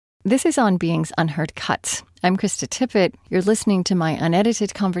This is On Being's Unheard Cuts. I'm Krista Tippett. You're listening to my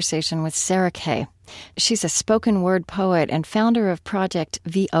unedited conversation with Sarah Kay. She's a spoken word poet and founder of Project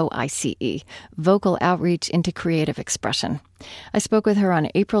VOICE, Vocal Outreach into Creative Expression. I spoke with her on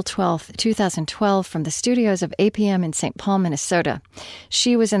April 12th, 2012, from the studios of APM in St. Paul, Minnesota.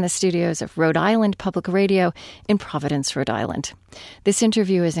 She was in the studios of Rhode Island Public Radio in Providence, Rhode Island. This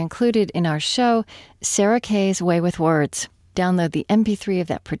interview is included in our show, Sarah Kay's Way with Words. Download the MP3 of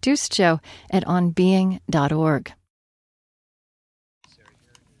that produced show at onbeing.org.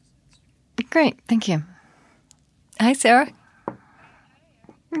 Great, thank you. Hi, Sarah.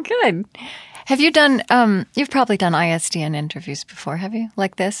 Good. Have you done, you've probably done ISDN interviews before, have you?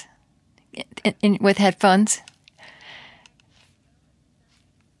 Like this? With headphones?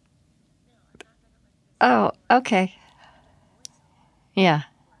 Oh, okay. Yeah.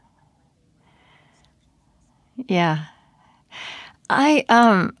 Yeah. I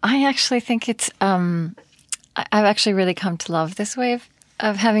actually think it's, I've actually really come to love this way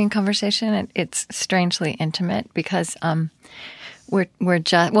of having a conversation. It's strangely intimate because, we're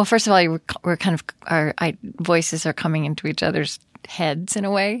just, well, first of all, we're kind of, our voices are coming into each other's heads in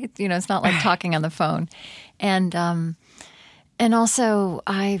a way. You know, it's not like talking on the phone. And also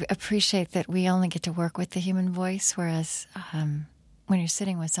I appreciate that we only get to work with the human voice, whereas, when you're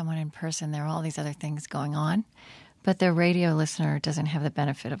sitting with someone in person, there are all these other things going on. But the radio listener doesn't have the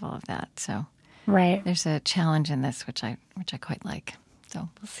benefit of all of that. So right. There's a challenge in this, which I quite like. So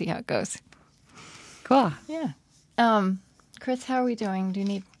we'll see how it goes. Cool. Yeah. Chris, how are we doing? Do you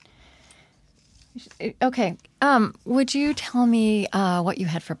need... Okay. Would you tell me what you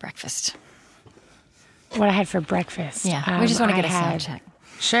had for breakfast? What I had for breakfast? Yeah. We just want to get a sound check.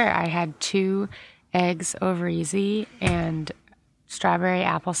 Sure. I had 2 eggs over easy and strawberry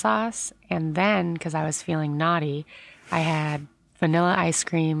applesauce, and then, because I was feeling naughty, I had vanilla ice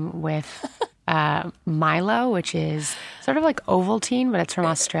cream with Milo, which is sort of like Ovaltine, but it's from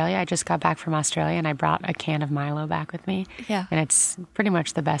Australia. I just got back from Australia, and I brought a can of Milo back with me. Yeah. And it's pretty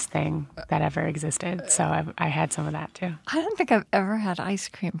much the best thing that ever existed, so I had some of that, too. I don't think I've ever had ice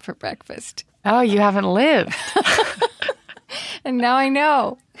cream for breakfast. Oh, you haven't lived. And now I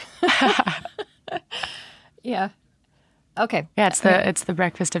know. Yeah. Okay. Yeah, it's the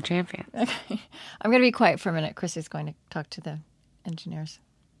breakfast of champions. Okay. I'm going to be quiet for a minute. Chris is going to talk to the engineers.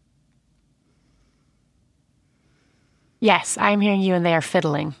 Yes, I'm hearing you, and they are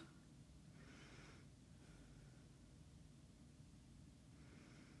fiddling.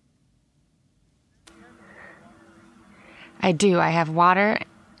 I do. I have water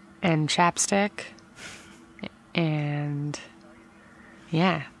and chapstick, and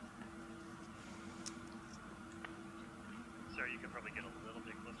yeah.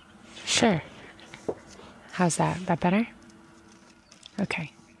 Sure. How's that? That better?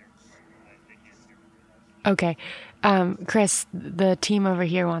 Okay. Okay. Chris, the team over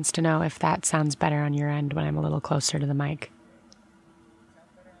here wants to know if that sounds better on your end when I'm a little closer to the mic.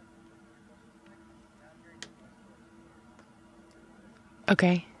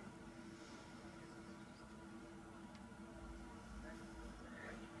 Okay.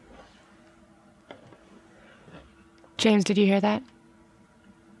 James, did you hear that?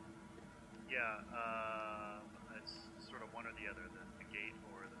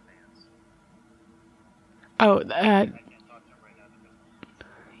 Oh,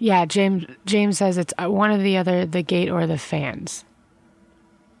 yeah, James says it's one or the other, the gate or the fans.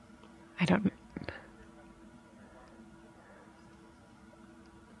 I don't...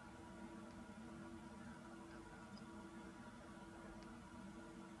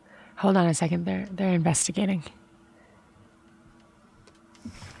 Hold on a second, they're investigating.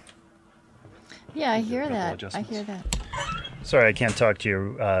 Yeah, I hear that. I hear that. Sorry, I can't talk to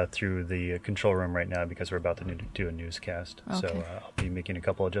you through the control room right now because we're about to do a newscast. Okay. So I'll be making a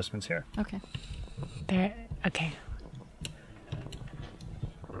couple adjustments here. Okay. Okay.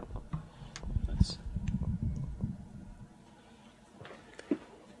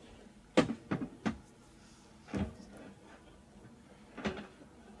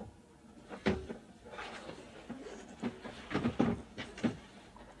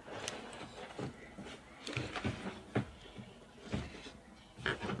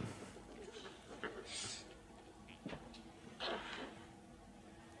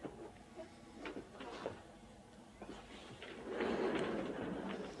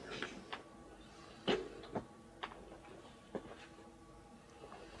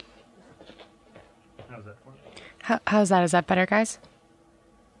 How's that? Is that better, guys?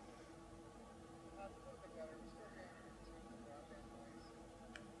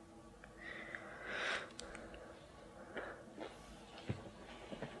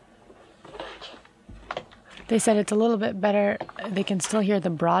 They said it's a little bit better. They can still hear the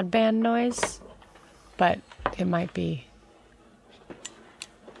broadband noise, but it might be.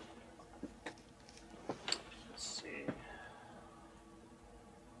 Let's see.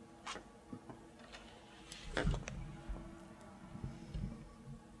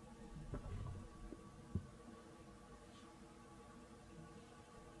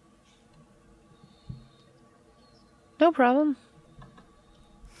 No problem.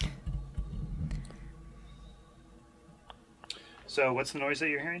 So what's the noise that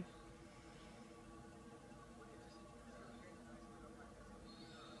you're hearing?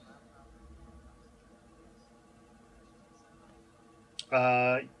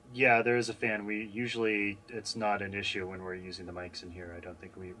 Yeah, there is a fan. It's not an issue when we're using the mics in here. I don't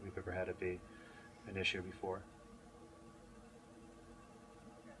think we've ever had it be an issue before.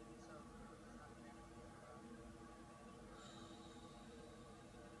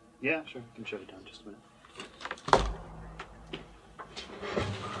 Yeah, sure. I can shut it down just a minute.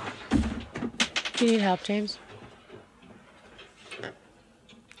 Do you need help, James?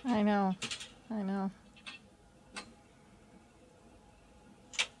 I know.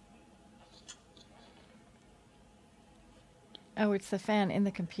 Oh, it's the fan in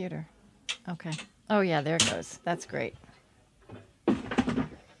the computer. Okay. Oh, yeah, there it goes. That's great.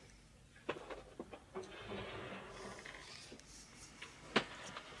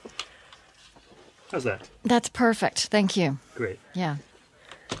 How's that? That's perfect. Thank you. Great. Yeah.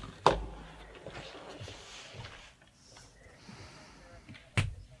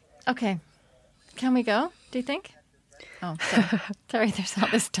 Okay. Can we go, do you think? Oh, sorry. Sorry, there's all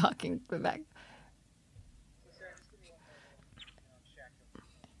this talking. Go back.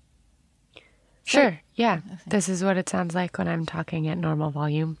 Sure. Yeah. This is what it sounds like when I'm talking at normal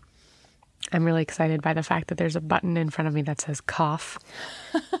volume. I'm really excited by the fact that there's a button in front of me that says cough.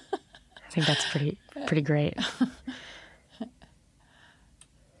 I think that's pretty great.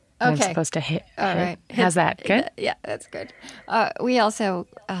 Okay. I'm supposed to hit. All right. How's that? Good? Yeah, that's good. We also,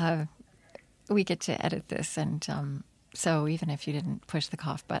 we get to edit this, and so even if you didn't push the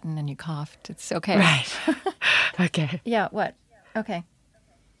cough button and you coughed, it's okay. Right. Okay. Yeah, what? Okay.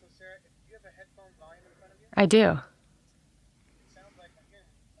 So, Sarah, do you have a headphone volume in front of you? I do. It sounds like I'm hearing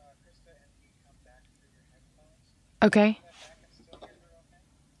Krista and me come back through your headphones. Okay. Back and still hear her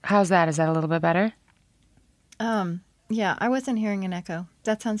okay? How's that? Is that a little bit better? Yeah, I wasn't hearing an echo.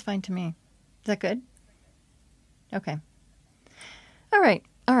 That sounds fine to me. Is that good? Okay. All right.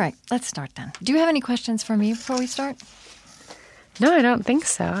 Let's start then. Do you have any questions for me before we start? No, I don't think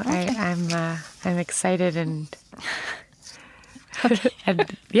so. Okay. I'm excited and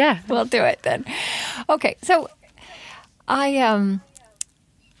and yeah. We'll do it then. Okay, so oh,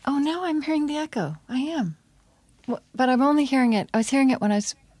 now I'm hearing the echo. I am. But I'm only hearing it. I was hearing it when I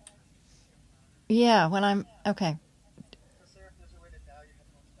was. Yeah, when I'm. Okay. So, Sarah, if there's a way to dial your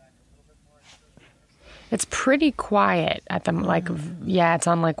headphones back a little bit more. It's pretty quiet at the yeah, it's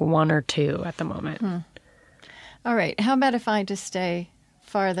on like 1 or 2 at the moment. All right. How about if I just stay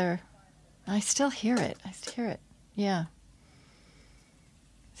farther? I still hear it. Yeah.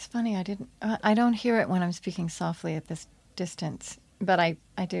 It's funny. I don't hear it when I'm speaking softly at this distance, but I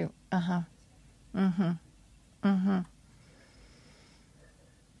do.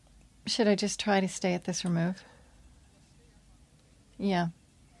 Should I just try to stay at this remove? Yeah.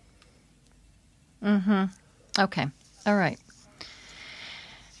 Okay. All right.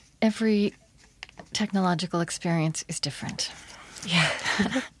 Every technological experience is different. Yeah.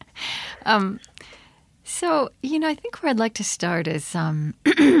 So, I think where I'd like to start is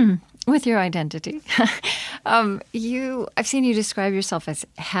with your identity. I've seen you describe yourself as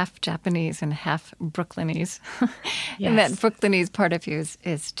half Japanese and half Brooklynese. Yes. And that Brooklynese part of you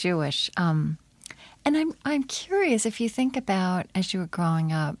is Jewish. And I'm curious if you think about, as you were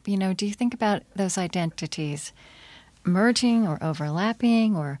growing up, do you think about those identities merging or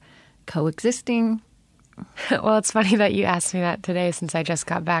overlapping or coexisting? Well, it's funny that you asked me that today since I just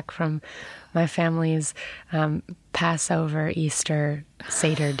got back from my family's Passover, Easter,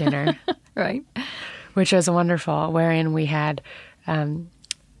 Seder dinner. Right. Which was wonderful, wherein we had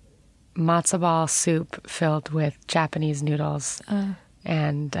matzo ball soup filled with Japanese noodles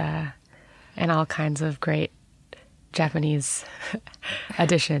and all kinds of great Japanese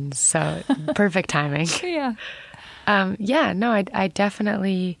additions. So perfect timing. Yeah. I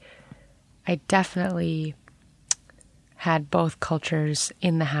definitely had both cultures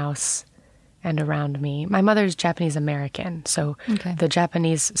in the house and around me. My mother's Japanese American, so Okay. The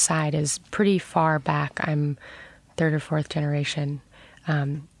Japanese side is pretty far back. I'm 3rd or 4th generation.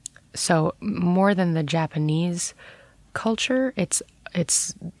 So more than the Japanese culture, it's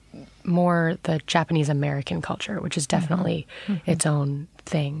more the Japanese American culture, which is definitely its own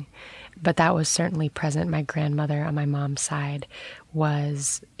thing. But that was certainly present. My grandmother on my mom's side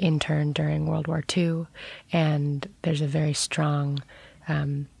was interned during World War II, and there's a very strong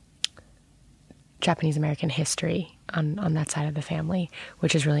Japanese American history on that side of the family,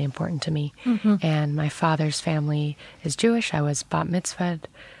 which is really important to me. And my father's family is Jewish. I was bat mitzvahed.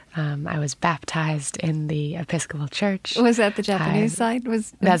 I was baptized in the Episcopal Church. Was that the Japanese side?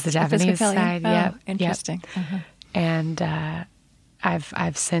 That's the Japanese side. Yeah, interesting. Yep. And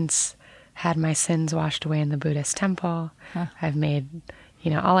I've since had my sins washed away in the Buddhist temple. I've made,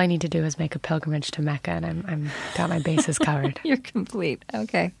 all I need to do is make a pilgrimage to Mecca, and I'm got my bases covered. You're complete.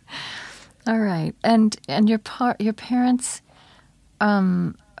 Okay. All right. And your parents,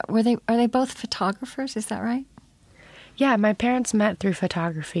 are they both photographers? Is that right? Yeah, my parents met through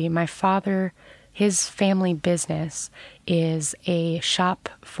photography. My father, his family business is a shop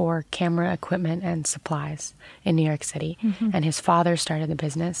for camera equipment and supplies in New York City. And his father started the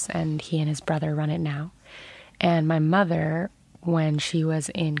business, and he and his brother run it now. And my mother, when she was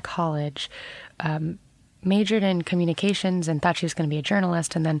in college, majored in communications and thought she was going to be a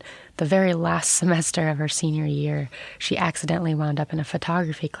journalist. And then the very last semester of her senior year, she accidentally wound up in a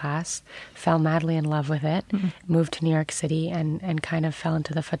photography class, fell madly in love with it, moved to New York City, and kind of fell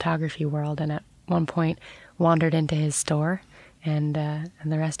into the photography world. And at one point wandered into his store, and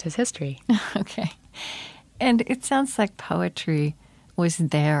the rest is history. Okay. And it sounds like poetry was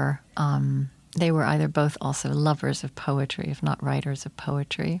there. They were either both also lovers of poetry, if not writers of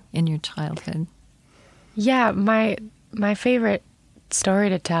poetry, in your childhood. Yeah, my favorite story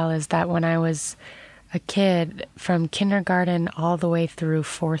to tell is that when I was a kid, from kindergarten all the way through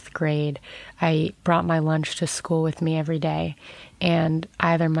 4th grade, I brought my lunch to school with me every day, and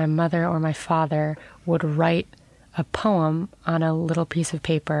either my mother or my father would write a poem on a little piece of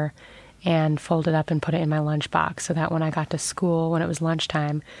paper and fold it up and put it in my lunchbox, so that when I got to school, when it was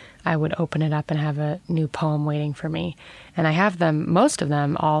lunchtime, I would open it up and have a new poem waiting for me. And I have them, most of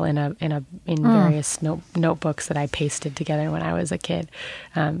them, all in various notebooks that I pasted together when I was a kid.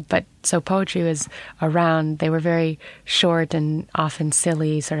 But so poetry was around. They were very short and often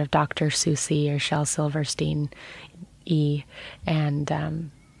silly, sort of Dr. Seuss-y or Shel Silverstein-y, and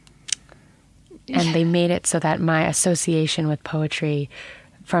they made it so that my association with poetry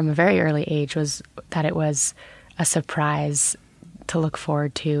from a very early age was that it was a surprise to look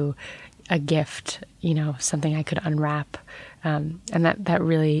forward to, a gift, something I could unwrap. And that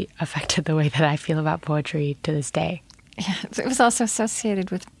really affected the way that I feel about poetry to this day. Yeah, it was also associated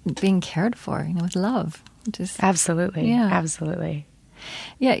with being cared for, with love. Absolutely. Yeah. Absolutely.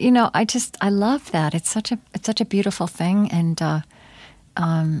 Yeah, I love that. It's such a beautiful thing, and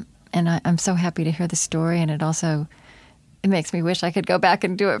I'm so happy to hear the story, and it makes me wish I could go back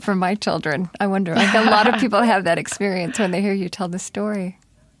and do it for my children. I wonder, a lot of people have that experience when they hear you tell the story.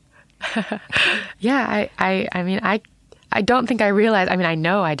 Yeah, I don't think I realized, I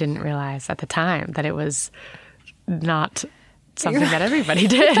know I didn't realize at the time that it was not something that everybody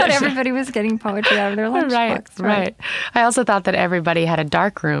did. I thought everybody was getting poetry out of their lunchbox. Right. I also thought that everybody had a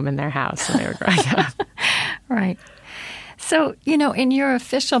dark room in their house when they were growing up. Right. So, in your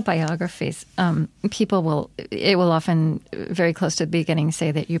official biographies, it will often, very close to the beginning,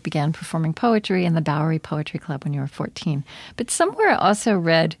 say that you began performing poetry in the Bowery Poetry Club when you were 14. But somewhere I also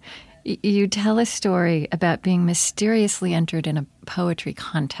read you tell a story about being mysteriously entered in a poetry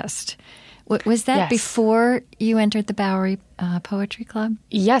contest. Was that before you entered the Bowery Poetry Club?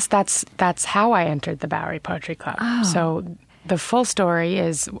 Yes, that's how I entered the Bowery Poetry Club. Oh. So the full story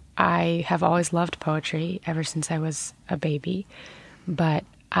is I have always loved poetry ever since I was a baby, but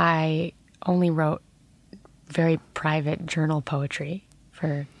I only wrote very private journal poetry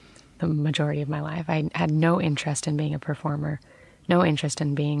for the majority of my life. I had no interest in being a performer, no interest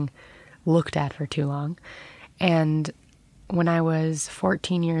in being looked at for too long. And when I was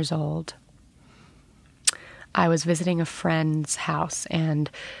 14 years old, I was visiting a friend's house,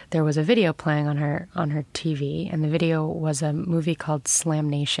 and there was a video playing on her TV, and the video was a movie called Slam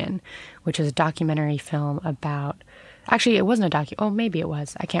Nation, which is a documentary film about. Actually, it wasn't a Oh, maybe it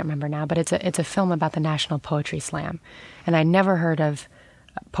was. I can't remember now, but it's a film about the National Poetry Slam, and I never heard of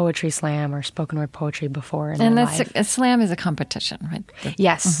poetry slam or spoken word poetry before in my life. A slam is a competition, right?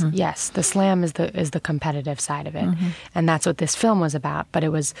 Yes, yes. The slam is the competitive side of it, and that's what this film was about. But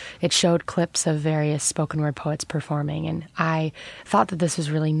it showed clips of various spoken word poets performing, and I thought that this was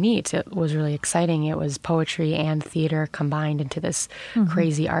really neat. It was really exciting. It was poetry and theater combined into this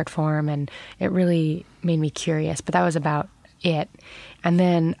crazy art form, and it really made me curious. But that was about it. And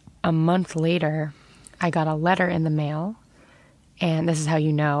then a month later, I got a letter in the mail. And this is how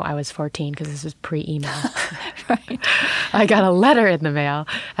you know I was 14, because this was pre-email. Right. I got a letter in the mail,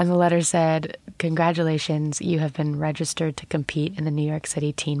 and the letter said, "Congratulations, you have been registered to compete in the New York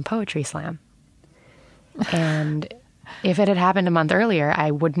City Teen Poetry Slam." And if it had happened a month earlier,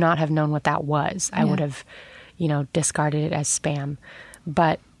 I would not have known what that was. I would have, discarded it as spam.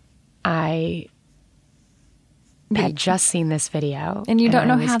 But I had just seen this video. And you don't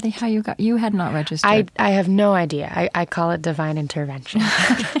know how you had not registered. I have no idea. I call it divine intervention.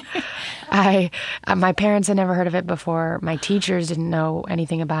 My parents had never heard of it before. My teachers didn't know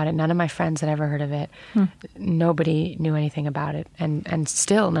anything about it. None of my friends had ever heard of it. Nobody knew anything about it. And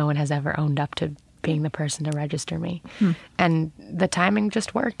still no one has ever owned up to being the person to register me. And the timing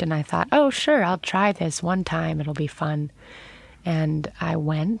just worked. And I thought, oh, sure, I'll try this one time. It'll be fun. And I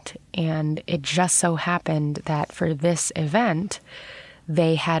went, and it just so happened that for this event,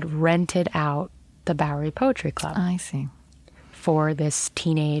 they had rented out the Bowery Poetry Club. I see. For this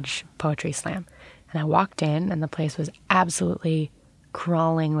teenage poetry slam. And I walked in, and the place was absolutely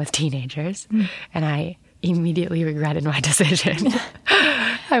crawling with teenagers. And I immediately regretted my decision.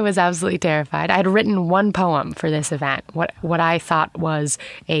 I was absolutely terrified. I had written one poem for this event, what I thought was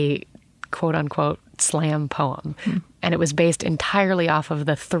a quote-unquote slam poem. And it was based entirely off of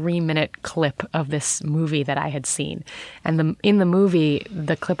the 3-minute clip of this movie that I had seen. And in the movie,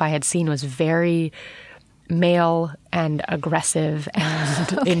 the clip I had seen was very male and aggressive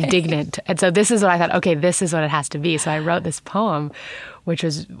and indignant. And so this is what I thought, okay, this is what it has to be. So I wrote this poem, which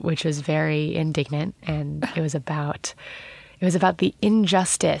was very indignant. And it was about the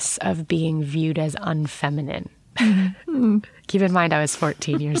injustice of being viewed as unfeminine. Keep in mind, I was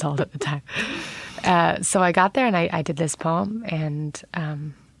 14 years old at the time. So I got there, and I did this poem, and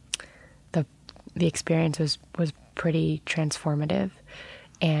the experience was pretty transformative.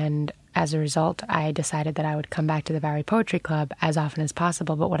 And as a result, I decided that I would come back to the Bowery Poetry Club as often as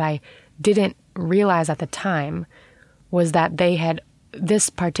possible. But what I didn't realize at the time was that this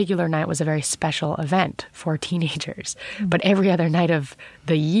particular night was a very special event for teenagers. But every other night of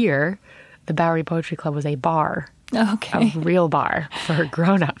the year, the Bowery Poetry Club was a bar. Okay. A real bar for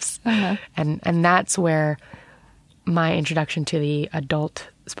grown-ups. And that's where my introduction to the adult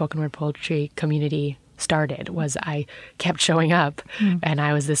spoken word poetry community started, was I kept showing up, and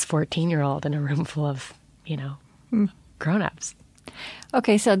I was this 14-year-old in a room full of, grown-ups.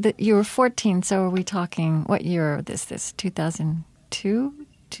 Okay, so you were 14, so are we talking, what year is this, 2002?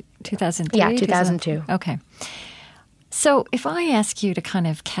 2003? Yeah, 2002. Okay. So if I ask you to kind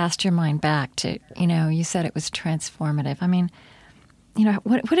of cast your mind back to, you said it was transformative. I mean,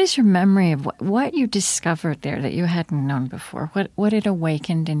 what is your memory of what you discovered there that you hadn't known before? What it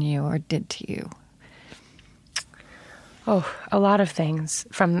awakened in you or did to you? Oh, a lot of things,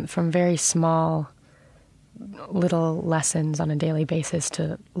 from very small little lessons on a daily basis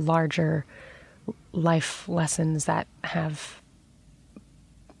to larger life lessons that have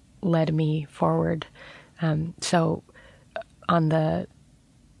led me forward. So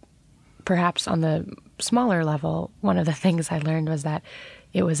perhaps on the smaller level, one of the things I learned was that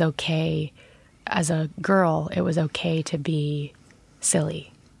it was okay, as a girl, it was okay to be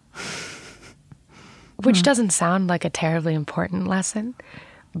silly. Which doesn't sound like a terribly important lesson,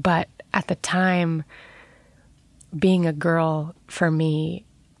 but at the time, being a girl for me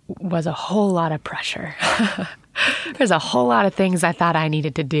was a whole lot of pressure. There's a whole lot of things I thought I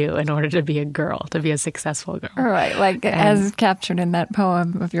needed to do in order to be a girl, to be a successsul girl. Right, as captured in that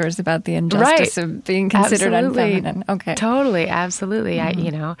poem of yours about the injustice of being considered unfeminine. Okay, totally, absolutely.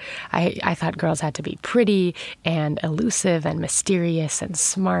 I thought girls had to be pretty and elusive and mysterious and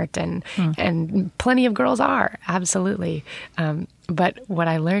smart, and plenty of girls are, absolutely. But what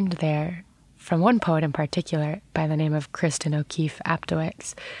I learned there from one poet in particular by the name of Krista O'Keefe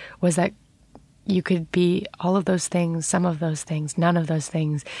Aptowicz was that you could be all of those things, some of those things, none of those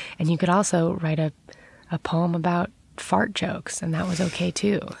things. And you could also write a poem about fart jokes, and that was okay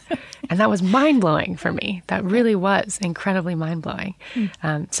too. And that was mind-blowing for me. That really was incredibly mind-blowing.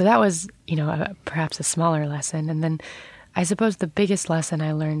 So that was, perhaps a smaller lesson. And then I suppose the biggest lesson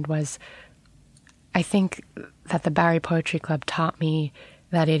I learned was, I think that the Bowery Poetry Club taught me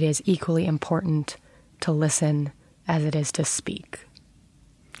that it is equally important to listen as it is to speak.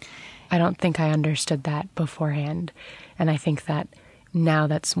 I don't think I understood that beforehand. And I think that now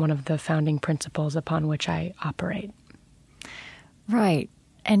that's one of the founding principles upon which I operate. Right.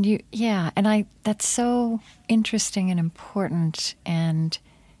 And that's so interesting and important. And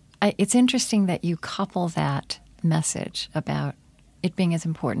it's interesting that you couple that message about it being as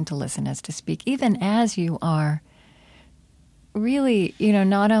important to listen as to speak, even as you are really,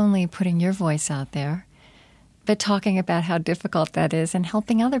 not only putting your voice out there, but talking about how difficult that is and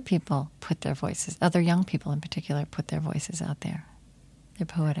helping other people put their voices, other young people in particular, put their voices out there, their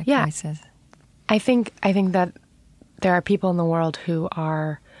poetic voices. I think that there are people in the world who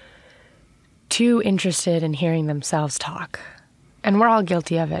are too interested in hearing themselves talk. And we're all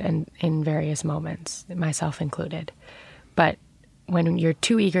guilty of it in various moments, myself included. But when you're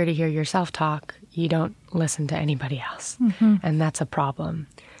too eager to hear yourself talk, you don't listen to anybody else. Mm-hmm. And that's a problem.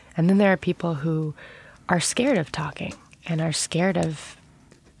 And then there are people who are scared of talking and are scared of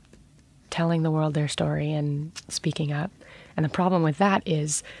telling the world their story and speaking up. And the problem with that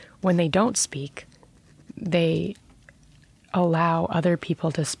is when they don't speak, they allow other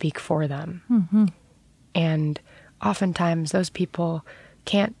people to speak for them. Mm-hmm. And oftentimes those people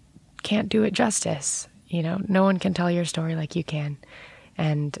can't do it justice. You know, no one can tell your story like you can.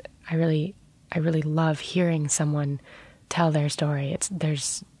 And I really love hearing someone tell their story.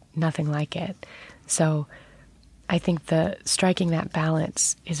 There's nothing like it. So I think striking that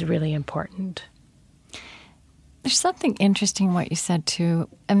balance is really important. There's something interesting what you said too.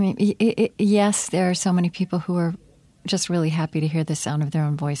 I mean, yes, there are so many people who are just really happy to hear the sound of their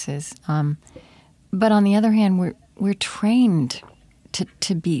own voices. But on the other hand, we're trained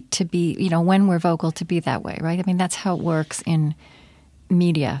to be, you know, when we're vocal, to be that way, right? I mean, that's how it works in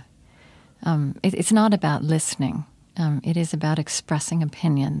media. It's not about listening. It is about expressing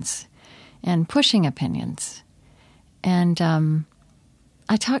opinions and pushing opinions. And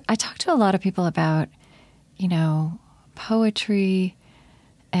I talk to a lot of people about, you know, poetry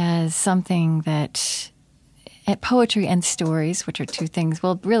as something that poetry and stories, which are two things.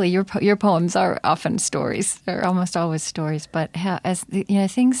 Well, really, your poems are often stories. They're almost always stories. But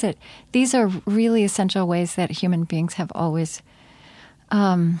things that these are really essential ways that human beings have always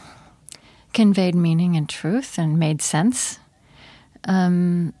conveyed meaning and truth and made sense.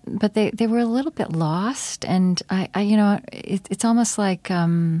 But they were a little bit lost, and it's almost like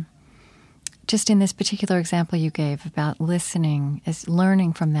just in this particular example you gave about listening, is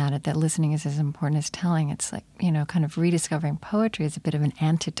learning from that listening is as important as telling. It's like, you know, kind of rediscovering poetry is a bit of an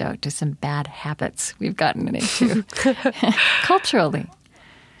antidote to some bad habits we've gotten into culturally.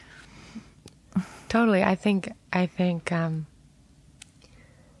 Totally. I think I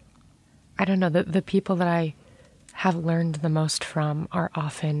don't know, the people that I have learned the most from are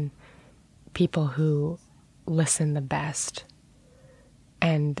often people who listen the best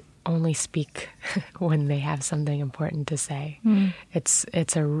and only speak when they have something important to say. Mm.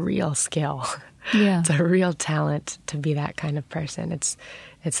 It's a real skill. Yeah. It's a real talent to be that kind of person. It's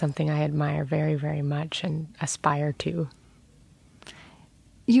something I admire very, very much and aspire to.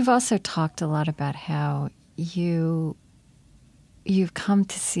 You've also talked a lot about how you've come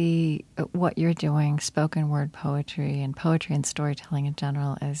to see what you're doing, spoken word poetry and storytelling in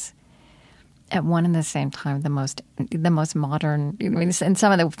general, as at one and the same time the most modern. I mean, in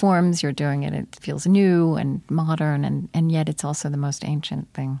some of the forms you're doing it feels new and modern, and yet it's also the most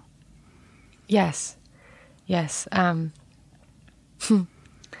ancient thing. Yes. I'm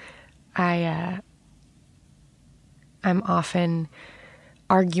often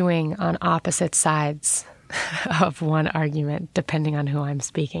arguing on opposite sides of one argument, depending on who I'm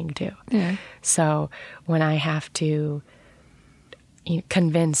speaking to. Yeah. So when I have to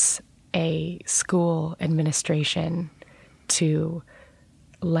convince a school administration to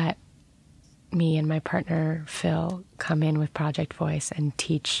let me and my partner, Phil, come in with Project Voice and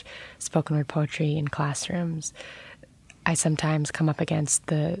teach spoken word poetry in classrooms, I sometimes come up against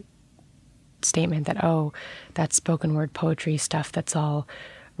the statement that, oh, that's spoken word poetry stuff, that's all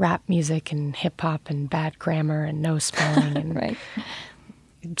rap music and hip hop and bad grammar and no spelling and right.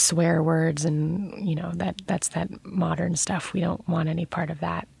 swear words and, you know, that's that modern stuff. We don't want any part of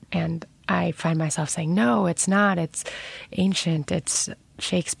that. And I find myself saying, no, it's not. It's ancient. It's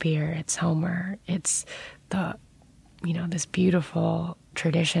Shakespeare. It's Homer. It's this beautiful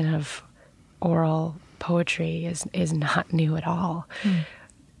tradition of oral poetry is not new at all. Mm.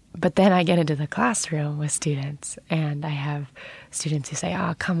 But then I get into the classroom with students, and I have students who say,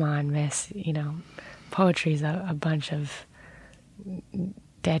 oh, come on, miss, you know, poetry's a bunch of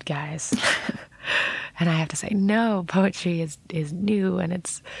dead guys. And I have to say, no, poetry is new, and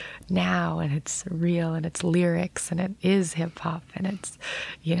it's now, and it's real, and it's lyrics, and it is hip hop, and it's,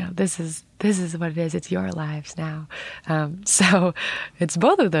 you know, this is what it is. It's your lives now. So it's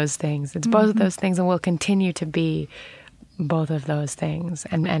both of those things. It's both of those things, and will continue to be both of those things,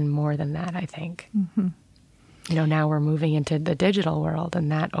 and more than that, I think. Mm-hmm. You know, now we're moving into the digital world,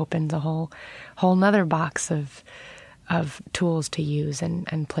 and that opens a whole nother box of tools to use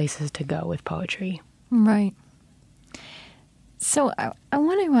and places to go with poetry. Right. So I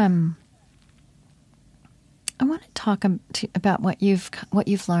want I want to talk about what you've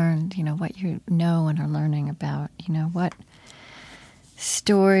learned, what you know and are learning about, what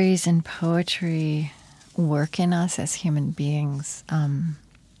stories and poetry work in us as human beings.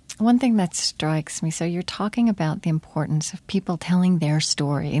 One thing that strikes me, so you're talking about the importance of people telling their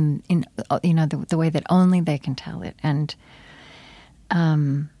story in the way that only they can tell it. And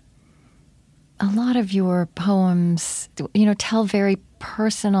a lot of your poems, tell very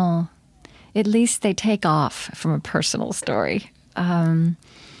personal, at least they take off from a personal story.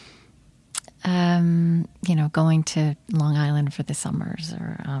 Going to Long Island for the summers,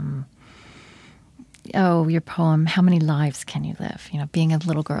 or your poem, How Many Lives Can You Live? Being a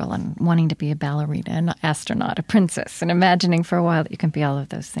little girl and wanting to be a ballerina, an astronaut, a princess, and imagining for a while that you can be all of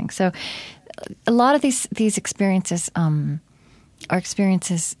those things. So a lot of these experiences are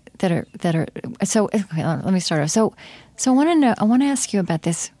experiences that are so. Okay, let me start off. So I want to ask you about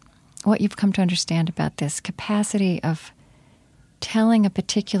this, what you've come to understand about this capacity of telling a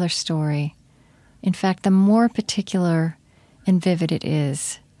particular story. In fact, the more particular and vivid it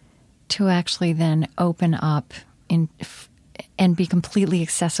is, to actually then open up and be completely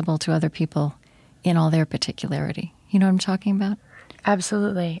accessible to other people in all their particularity. You know what I'm talking about?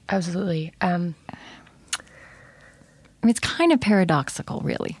 Absolutely. Absolutely. It's kind of paradoxical,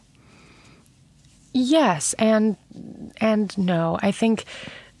 really. Yes, and no. I think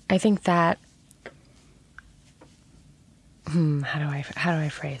that how do I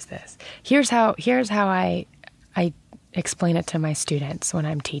phrase this? Here's how I explain it to my students when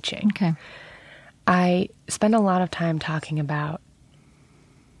I'm teaching. Okay. I spend a lot of time talking about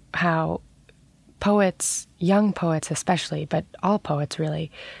how poets, young poets especially, but all poets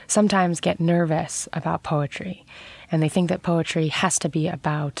really, sometimes get nervous about poetry. And they think that poetry has to be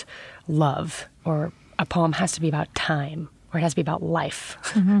about love, or a poem has to be about time, or it has to be about life,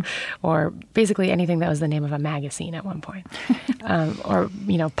 or basically anything that was the name of a magazine at one point, or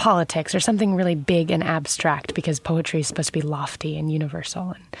politics, or something really big and abstract, because poetry is supposed to be lofty and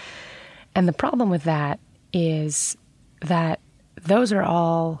universal. And the problem with that is that those are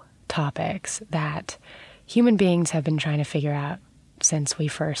all topics that human beings have been trying to figure out since we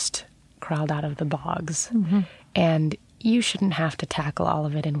first crawled out of the bogs. Mm-hmm. And you shouldn't have to tackle all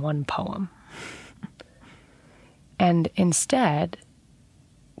of it in one poem. And instead,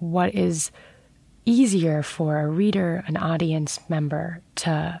 what is easier for a reader, an audience member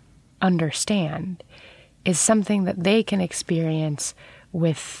to understand is something that they can experience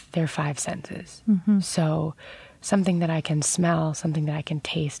with their five senses. Mm-hmm. So something that I can smell, something that I can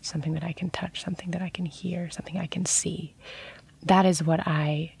taste, something that I can touch, something that I can hear, something I can see. That is what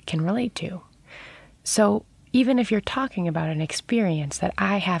I can relate to. So even if you're talking about an experience that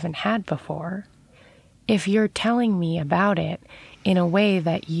I haven't had before, if you're telling me about it in a way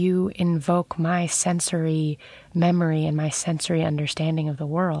that you invoke my sensory memory and my sensory understanding of the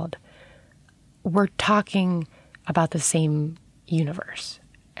world, we're talking about the same universe,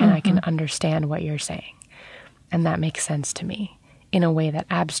 and I can understand what you're saying. And that makes sense to me in a way that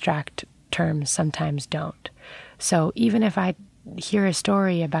abstract terms sometimes don't. So even if I hear a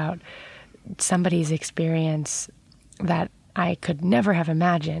story about somebody's experience that I could never have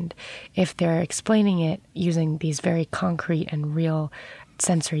imagined, if they're explaining it using these very concrete and real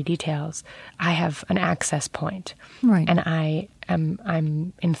sensory details, I have an access point. Right. And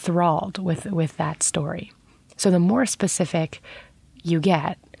I'm enthralled with that story. So the more specific you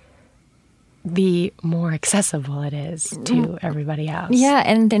get, the more accessible it is to everybody else. Yeah,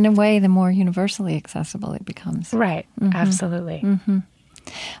 and in a way, the more universally accessible it becomes. Right, absolutely. Mm-hmm.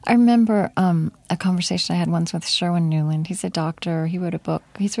 I remember a conversation I had once with Sherwin Newland. He's a doctor. He wrote a book.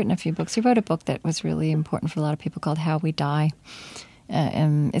 He's written a few books. He wrote a book that was really important for a lot of people called How We Die.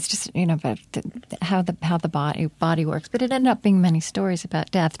 And it's just, about how the body works. But it ended up being many stories about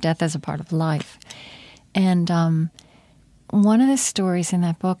death as a part of life. And one of the stories in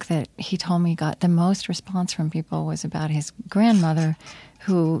that book that he told me got the most response from people was about his grandmother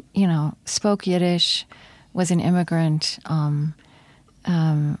who, spoke Yiddish, was an immigrant,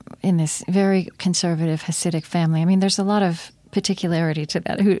 in this very conservative Hasidic family. I mean, there's a lot of particularity to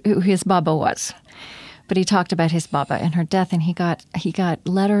that, who his Baba was. But he talked about his Baba and her death, and he got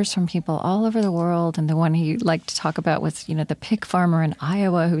letters from people all over the world. And the one he liked to talk about was, the pig farmer in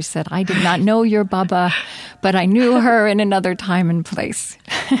Iowa who said, "I did not know your Baba, but I knew her in another time and place."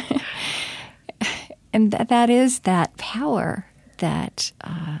 And that is that power that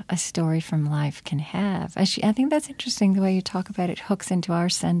a story from life can have. I think that's interesting, the way you talk about it hooks into our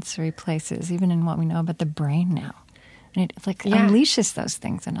sensory places, even in what we know about the brain now. And it unleashes those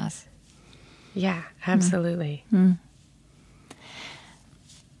things in us. Yeah, absolutely.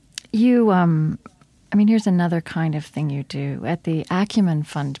 You I mean, here's another kind of thing you do. At the Acumen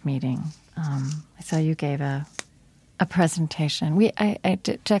Fund meeting, I saw you gave a presentation.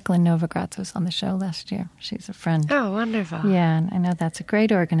 Jacqueline Novogratz was on the show last year. She's a friend. Oh, wonderful. Yeah, and I know that's a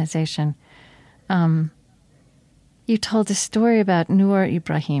great organization. You told a story about Noor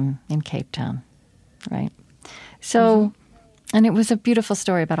Ibrahim in Cape Town, right? So, and it was a beautiful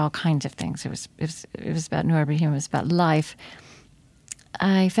story about all kinds of things. It was about Noor Ibrahim. It was about life.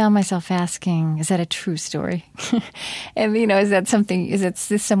 I found myself asking, is that a true story? And, is that something, is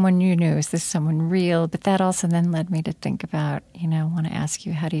this someone you knew? Is this someone real? But that also then led me to think about, I want to ask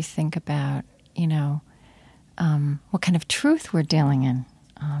you, how do you think about, what kind of truth we're dealing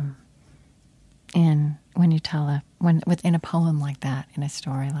in when you tell within a poem like that, in a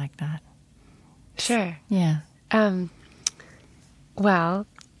story like that? Sure. Yeah. Well,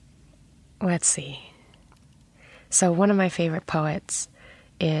 let's see. So one of my favorite poets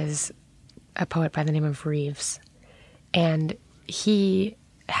is a poet by the name of Reeves. And he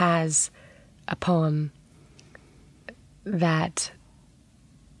has a poem that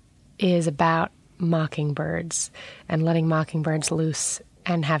is about mockingbirds and letting mockingbirds loose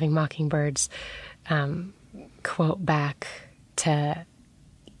and having mockingbirds quote back to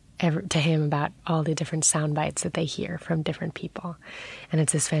him about all the different sound bites that they hear from different people. And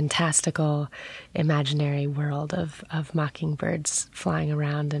it's this fantastical imaginary world of mockingbirds flying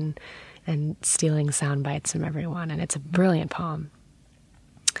around and stealing sound bites from everyone. And it's a brilliant poem.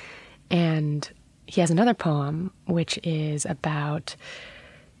 And he has another poem which is about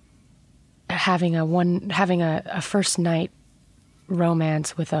having a first night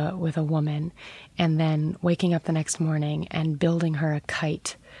romance with a woman, and then waking up the next morning and building her a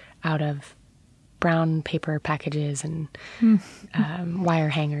kite out of brown paper packages and wire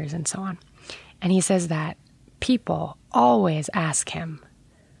hangers and so on. And he says that people always ask him,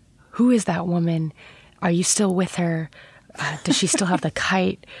 who is that woman? Are you still with her? Does she still have the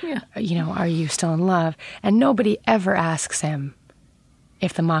kite? Yeah. Are you still in love? And nobody ever asks him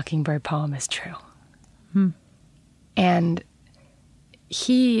if the Mockingbird poem is true. And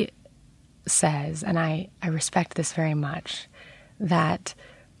he says, and I respect this very much, that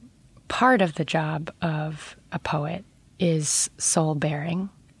part of the job of a poet is soul bearing,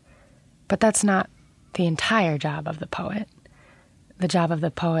 but that's not the entire job of the poet. The job of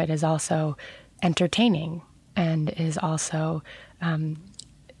the poet is also entertaining and is also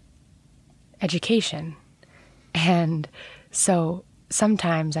education. And so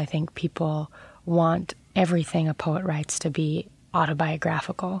sometimes I think people want everything a poet writes to be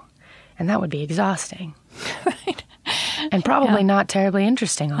autobiographical, and that would be exhausting. Right. And probably not terribly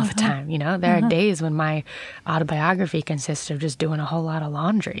interesting all the time. There are days when my autobiography consists of just doing a whole lot of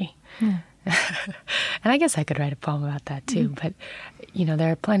laundry. Yeah. And I guess I could write a poem about that too. But,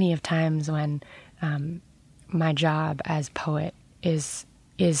 there are plenty of times when my job as poet is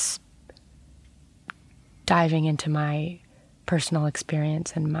diving into my personal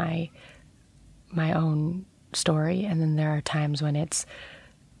experience and my own story. And then there are times when it's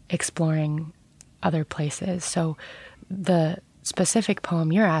exploring other places. So the specific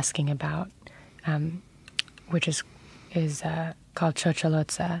poem you're asking about, which is called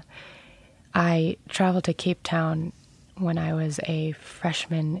Chocholotza, I traveled to Cape Town when I was a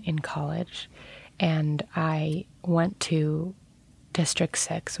freshman in college, and I went to District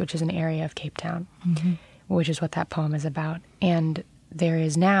 6, which is an area of Cape Town, which is what that poem is about. And there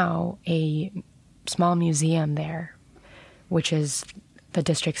is now a small museum there, which is the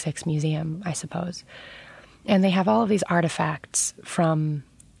District 6 Museum, I suppose. And they have all of these artifacts from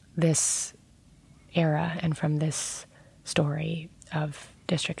this era and from this story of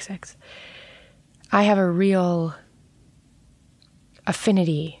District 6. I have a real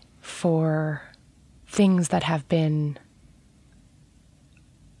affinity for things that have been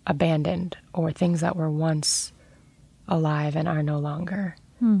abandoned or things that were once alive and are no longer.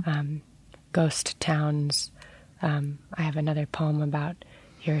 Ghost towns. I have another poem about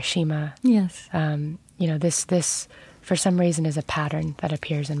Hiroshima. Yes. This for some reason is a pattern that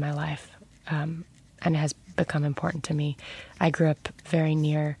appears in my life and has become important to me. I grew up very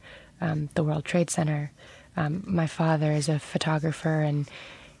near the World Trade Center. My father is a photographer, and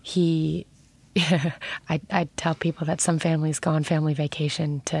I tell people that some families go on family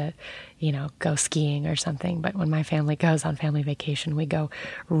vacation to, go skiing or something. But when my family goes on family vacation, we go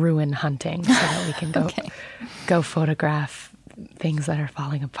ruin hunting so that we can go photograph things that are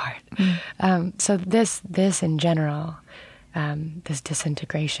falling apart. So this in general, this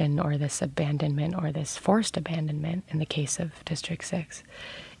disintegration or this abandonment or this forced abandonment in the case of District 6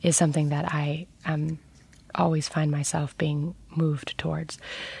 is something that I always find myself being moved towards.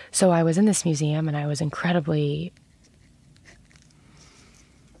 So I was in this museum and I was incredibly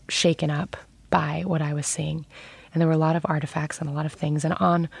shaken up by what I was seeing. And there were a lot of artifacts and a lot of things. And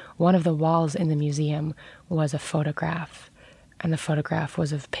on one of the walls in the museum was a photograph. And the photograph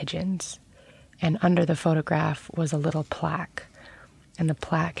was of pigeons. And under the photograph was a little plaque. And the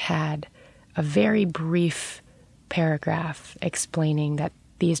plaque had a very brief paragraph explaining that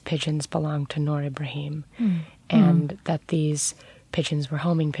these pigeons belonged to Noor Ibrahim. And that these pigeons were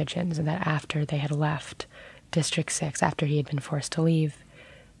homing pigeons. And that after they had left District 6, after he had been forced to leave,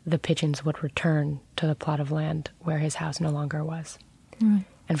 the pigeons would return to the plot of land where his house no longer was.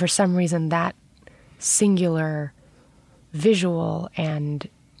 And for some reason, that singular visual and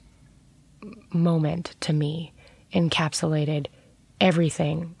moment to me encapsulated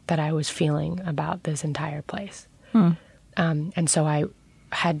everything that I was feeling about this entire place. And so I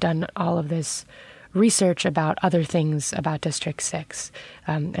had done all of this research about other things about District 6.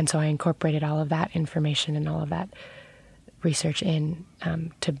 And so I incorporated all of that information and all of that research in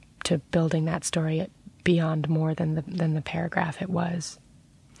to building that story beyond more than the paragraph it was.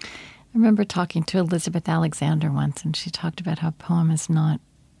 I remember talking to Elizabeth Alexander once, and she talked about how poem is not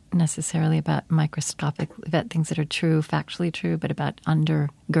necessarily about about things that are true, factually true, but about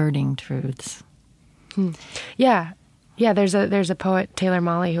undergirding truths. Yeah. There's a poet, Taylor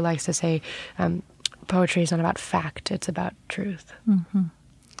Mawley, who likes to say, poetry is not about fact; it's about truth.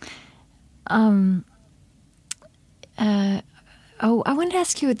 I wanted to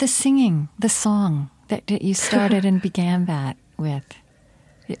ask you the song that you started and began that with.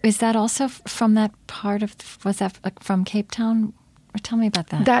 Is that also from that part of? Was that from Cape Town? Or tell me about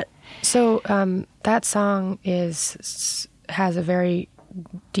that. That song has a very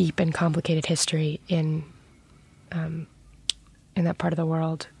deep and complicated history in that part of the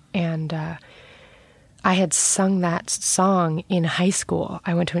world, and I had sung that song in high school.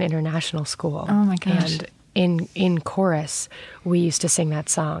 I went to an international school. Oh my gosh! And in chorus, we used to sing that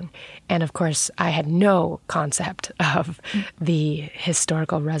song. And of course, I had no concept of the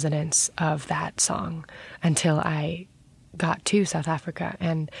historical resonance of that song until I got to South Africa.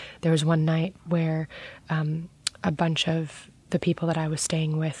 And there was one night where a bunch of the people that I was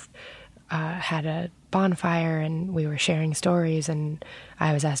staying with had a bonfire, and we were sharing stories, and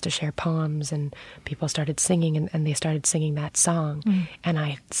I was asked to share poems, and people started singing, and they started singing that song. And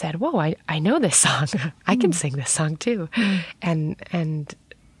I said, whoa, I know this song. I can sing this song too. And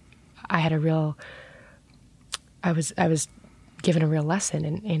I had I was given a real lesson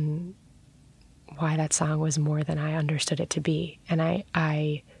in why that song was more than I understood it to be. And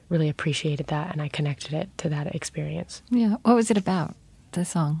I really appreciated that, and I connected it to that experience. Yeah. What was it about, the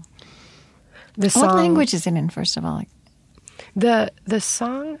song? What language is it in, first of all? The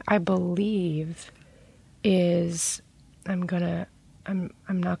song, I believe, is I'm not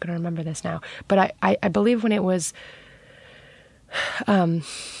gonna remember this now, but I believe when it was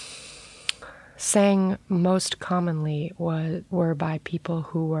sang most commonly were by people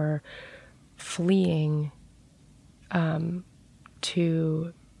who were fleeing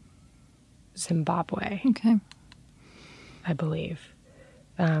to Zimbabwe. Okay. I believe.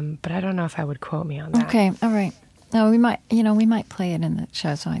 But I don't know if I would quote me on that. Okay, all right. No, we might play it in the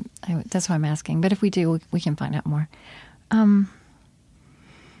show, so I that's why I'm asking. But if we do, we can find out more. The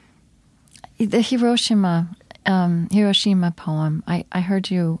Hiroshima poem. I heard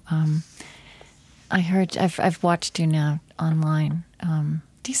you. I've watched you now online.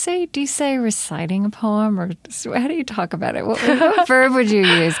 Do you say reciting a poem, or how do you talk about it? What verb would you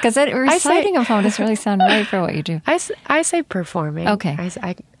use? Because reciting a poem doesn't really sound right for what you do. I say performing. Okay.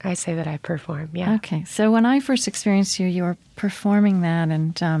 I say that I perform, yeah. Okay. So when I first experienced you were performing that,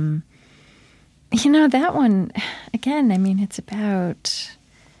 and, that one, again, I mean, it's about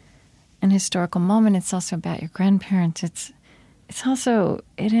an historical moment. It's also about your grandparents. It's also,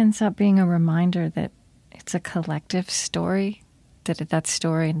 it ends up being a reminder that it's a collective story, that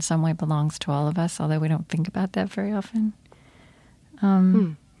story in some way belongs to all of us, although we don't think about that very often.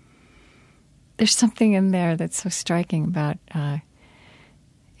 There's something in there that's so striking about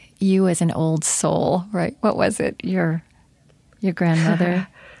you as an old soul, right? What was it? Your grandmother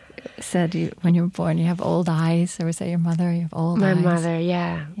said when you were born, you have old eyes, or was that your mother? You have old eyes. My mother,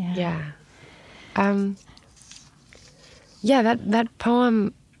 yeah. That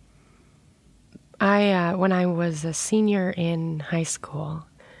poem. When I was a senior in high school,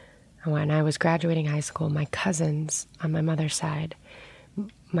 when I was graduating high school, my cousins on my mother's side,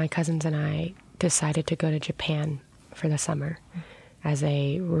 my cousins and I decided to go to Japan for the summer as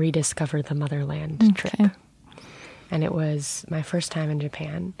a rediscover the motherland trip. And it was my first time in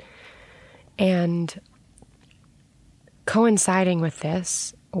Japan. And coinciding with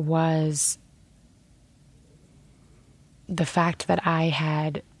this was the fact that I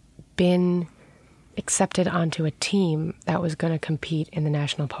had been accepted onto a team that was going to compete in the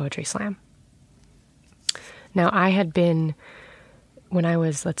National Poetry Slam. Now, I had been, when I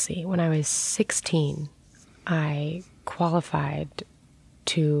was 16, I qualified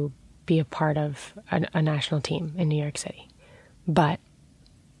to be a part of a national team in New York City. But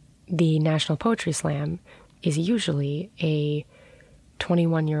the National Poetry Slam is usually a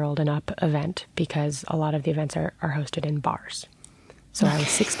 21-year-old and up event because a lot of the events are hosted in bars. So I was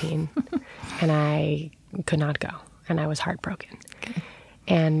 16 and I could not go and I was heartbroken. Okay.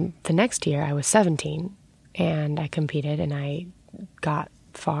 And the next year I was 17 and I competed and I got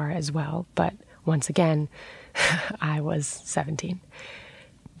far as well. But once again, I was 17.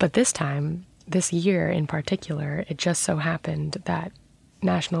 But this time, this year in particular, it just so happened that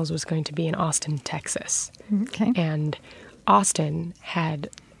Nationals was going to be in Austin, Texas. Okay. And Austin had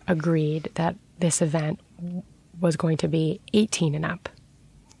agreed that this event was going to be 18 and up.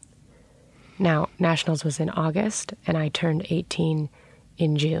 Now, Nationals was in August, and I turned 18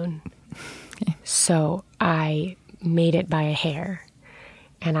 in June. Okay. So I made it by a hair,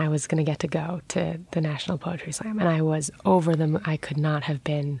 and I was going to get to go to the National Poetry Slam. And I was over the moon. I could not have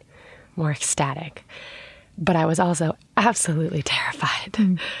been more ecstatic. But I was also absolutely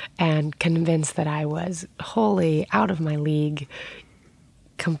terrified and convinced that I was wholly out of my league,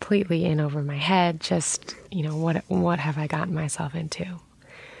 completely in over my head. Just, what have I gotten myself into?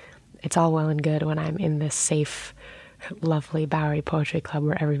 It's all well and good when I'm in this safe, lovely Bowery Poetry Club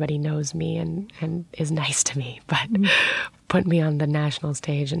where everybody knows me and is nice to me. But put me on the national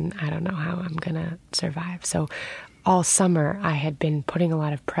stage and I don't know how I'm going to survive. So all summer, I had been putting a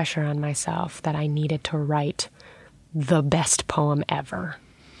lot of pressure on myself that I needed to write the best poem ever.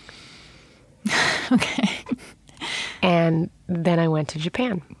 Okay. And then I went to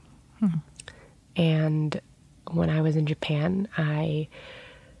Japan. And when I was in Japan, I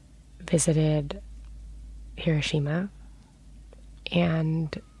visited Hiroshima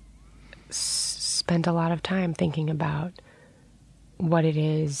and spent a lot of time thinking about what it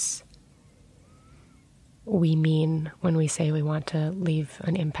is we mean when we say we want to leave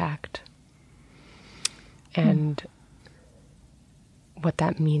an impact and what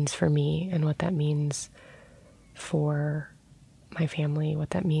that means for me and what that means for my family,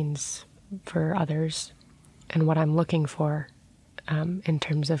 what that means for others, and what I'm looking for in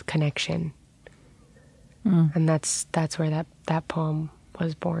terms of connection. And that's where that poem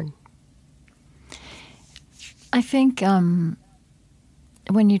was born. I think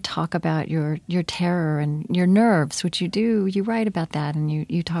when you talk about your terror and your nerves, which you do, you write about that and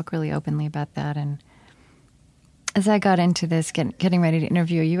you talk really openly about that. And as I got into this, getting ready to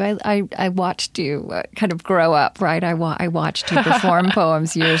interview you, I watched you kind of grow up, right? I watched you perform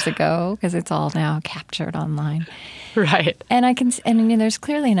poems years ago because it's all now captured online. Right. And there's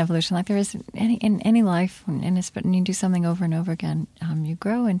clearly an evolution, like there is in any life, but when you do something over and over again, you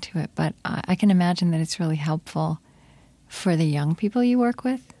grow into it. But I can imagine that it's really helpful for the young people you work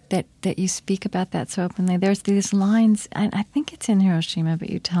with, that you speak about that so openly. There's these lines, and I think it's in Hiroshima, but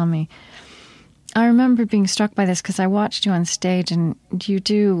you tell me. I remember being struck by this because I watched you on stage, and you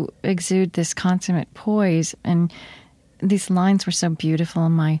do exude this consummate poise, and these lines were so beautiful.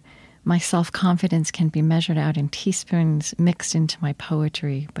 My self-confidence can be measured out in teaspoons mixed into my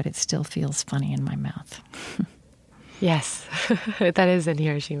poetry, but it still feels funny in my mouth. Yes, that is in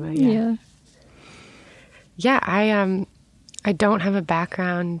Hiroshima. Yeah. Yeah, I don't have a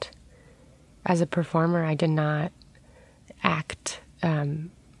background as a performer. I did not act when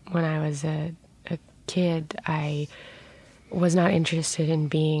I was a kid. I was not interested in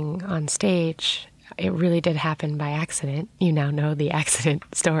being on stage. It really did happen by accident. You now know the accident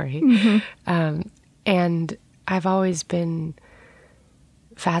story. Mm-hmm. And I've always been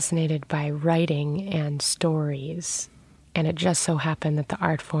fascinated by writing and stories. And it just so happened that the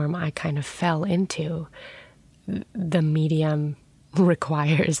art form I kind of fell into, the medium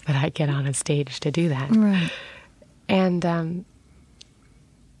requires that I get on a stage to do that. Right. And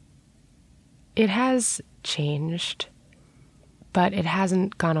it has changed, but it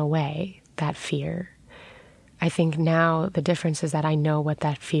hasn't gone away, that fear. I think now the difference is that I know what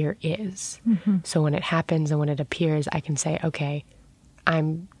that fear is. Mm-hmm. So when it happens and when it appears, I can say, okay,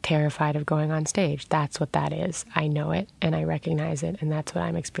 I'm terrified of going on stage. That's what that is. I know it and I recognize it, and that's what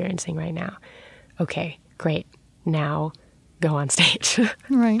I'm experiencing right now. Okay, great. Now go on stage.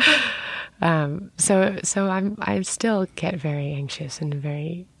 Right. So I still get very anxious and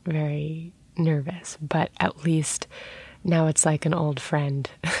very, very nervous, but at least now it's like an old friend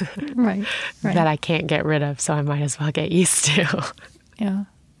Right. that I can't get rid of, so I might as well get used to. Yeah.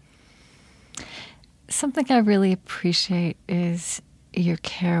 Something I really appreciate is your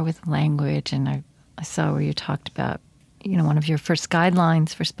care with language. And I saw where you talked about, one of your first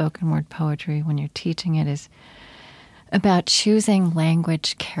guidelines for spoken word poetry when you're teaching it is about choosing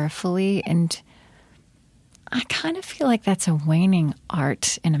language carefully. And I kind of feel like that's a waning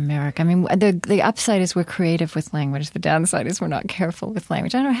art in America. I mean, the upside is we're creative with language. The downside is we're not careful with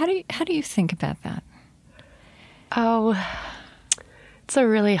language. I don't know. How do you think about that? Oh, it's a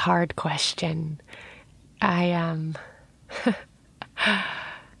really hard question. I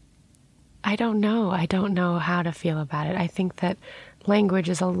don't know. I don't know how to feel about it. I think that language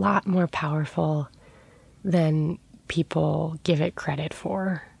is a lot more powerful than people give it credit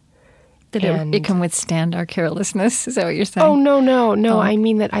for. That it can withstand our carelessness? Is that what you're saying? Oh, no. Oh. I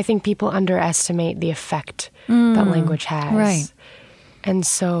mean that I think people underestimate the effect that language has. Right. And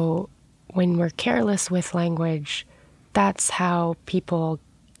so when we're careless with language, that's how people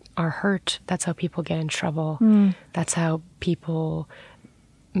are hurt. That's how people get in trouble. That's how people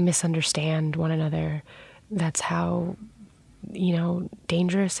misunderstand one another. That's how,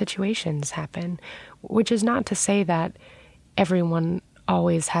 dangerous situations happen, which is not to say that everyone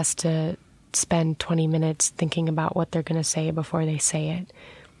always has to spend 20 minutes thinking about what they're going to say before they say it.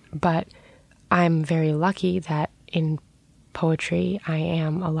 But I'm very lucky that in poetry, I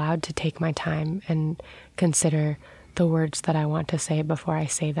am allowed to take my time and consider the words that I want to say before I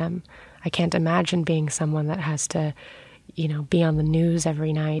say them. I can't imagine being someone that has to, be on the news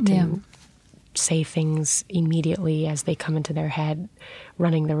every night and say things immediately as they come into their head,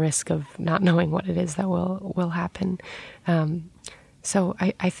 running the risk of not knowing what it is that will happen. So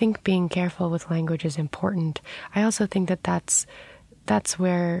I think being careful with language is important. I also think that that's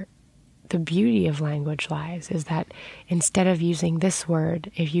where the beauty of language lies, is that instead of using this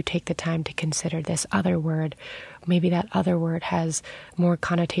word, if you take the time to consider this other word, maybe that other word has more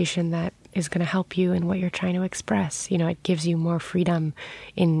connotation that is going to help you in what you're trying to express. It gives you more freedom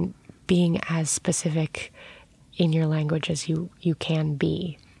in being as specific in your language as you can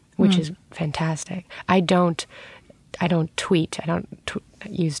be, which is fantastic. I don't tweet. I don't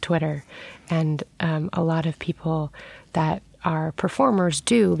use Twitter. And a lot of people that are performers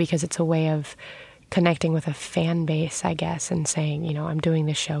do, because it's a way of connecting with a fan base, I guess, and saying, I'm doing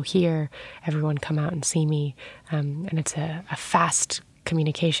this show here. Everyone come out and see me. And it's a fast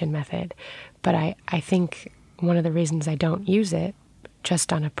communication method. But I think one of the reasons I don't use it,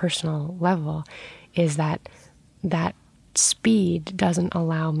 just on a personal level, is that speed doesn't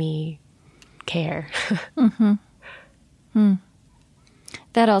allow me care.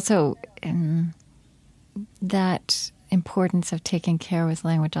 That also, that importance of taking care with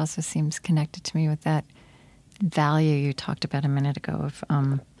language also seems connected to me with that value you talked about a minute ago of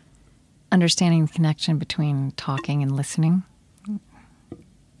understanding the connection between talking and listening.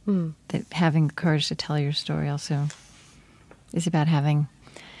 That having the courage to tell your story also is about having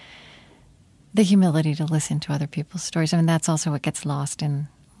the humility to listen to other people's stories. I mean, that's also what gets lost in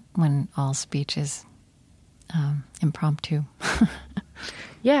when all speech is impromptu.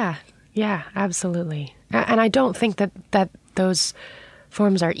 Yeah, absolutely. And I don't think that those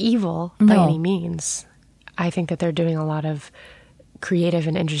forms are evil by any means. I think that they're doing a lot of creative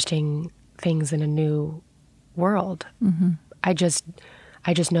and interesting things in a new world. I just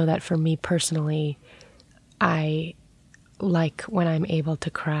know that for me personally, I like when I'm able to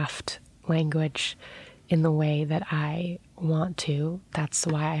craft language in the way that I want to. That's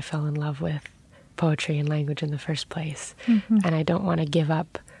why I fell in love with poetry and language in the first place. And I don't want to give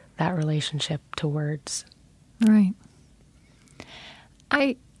up that relationship to words. Right.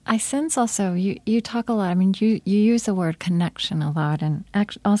 I sense also you talk a lot. I mean, you use the word connection a lot, and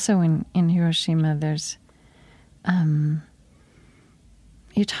also in Hiroshima, there's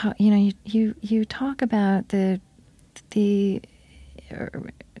you talk about the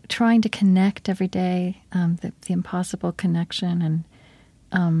trying to connect every day, the impossible connection,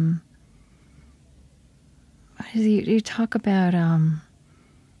 and you talk about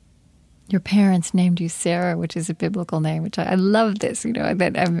your parents named you Sarah, which is a biblical name, which I love this. I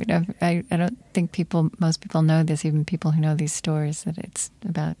don't think most people know this, even people who know these stories, that it's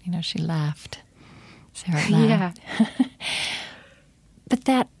about, she laughed. Sarah laughed. Yeah.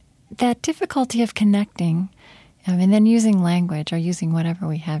 But that difficulty of connecting, and then using language or using whatever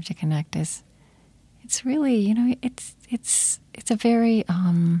we have to connect it's really, it's a very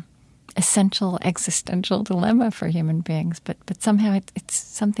essential existential dilemma for human beings, but somehow it's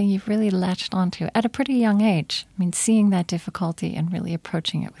something you've really latched onto at a pretty young age. I mean, seeing that difficulty and really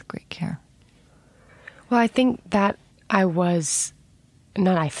approaching it with great care. Well, I think that I was,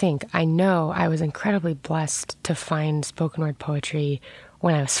 not I think, I know I was incredibly blessed to find spoken word poetry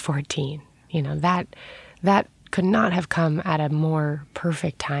when I was 14. You know, that could not have come at a more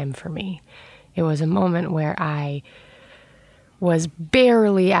perfect time for me. It was a moment where I was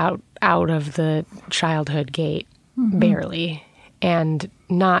barely out of the childhood gate, barely, and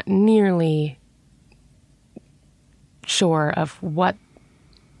not nearly sure of what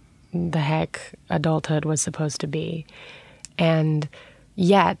the heck adulthood was supposed to be. And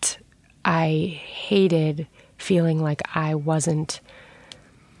yet I hated feeling like I wasn't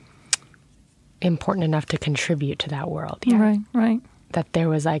important enough to contribute to that world yet. Right. That there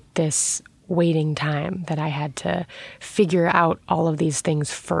was like this waiting time that I had to figure out all of these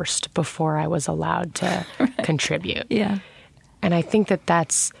things first before I was allowed to contribute. Yeah. And I think that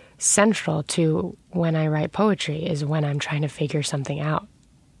that's central to when I write poetry, is when I'm trying to figure something out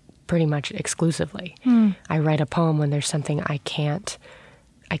pretty much exclusively. I write a poem when there's something I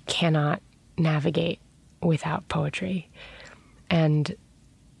cannot navigate without poetry. And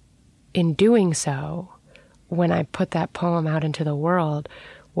in doing so, when I put that poem out into the world,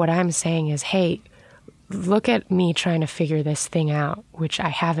 what I'm saying is, hey, look at me trying to figure this thing out, which I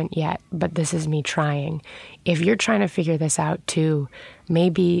haven't yet, but this is me trying. If you're trying to figure this out too,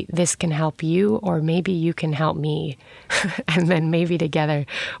 maybe this can help you, or maybe you can help me. And then maybe together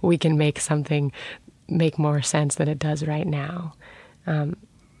we can make something make more sense than it does right now. And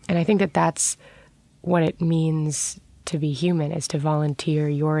I think that that's what it means to be human, is to volunteer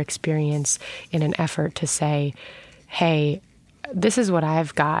your experience in an effort to say, hey, this is what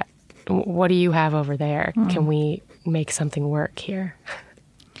I've got. What do you have over there? Can we make something work here?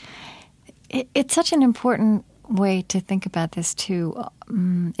 It's such an important way to think about this, too.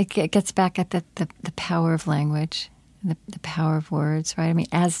 It gets back at the power of language, the power of words, right? I mean,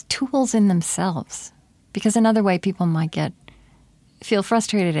 as tools in themselves. Because another way people might feel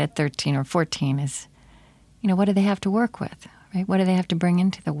frustrated at 13 or 14 is, what do they have to work with, right? What do they have to bring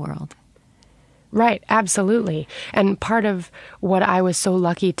into the world? Right, absolutely. And part of what I was so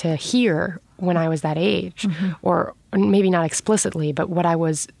lucky to hear when I was that age, or maybe not explicitly, but what I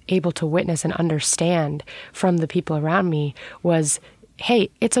was able to witness and understand from the people around me was, hey,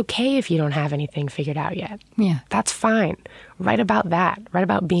 it's okay if you don't have anything figured out yet. Yeah. That's fine. Write about that. Write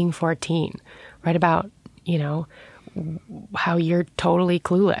about being 14. Write about, how you're totally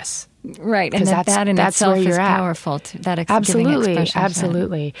clueless. Right, and that in itself is powerful. That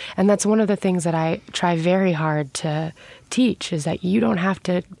Absolutely. And that's one of the things that I try very hard to teach, is that you don't have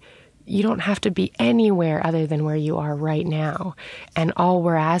to be anywhere other than where you are right now. And all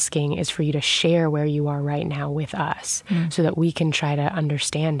we're asking is for you to share where you are right now with us, so that we can try to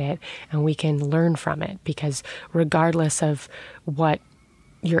understand it and we can learn from it. Because regardless of what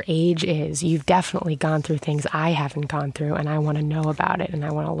your age is, you've definitely gone through things I haven't gone through, and I want to know about it and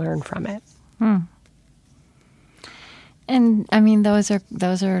I want to learn from it. And I mean, those are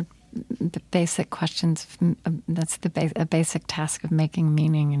the basic questions. That's a basic task of making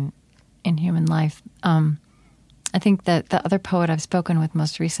meaning in human life. I think that the other poet I've spoken with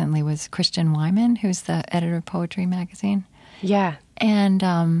most recently was Christian Wyman, who's the editor of Poetry magazine. Yeah.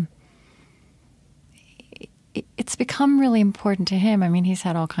 And it's become really important to him. I mean, he's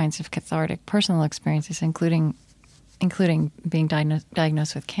had all kinds of cathartic personal experiences, including being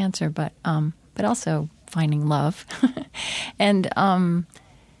diagnosed with cancer, but also finding love. And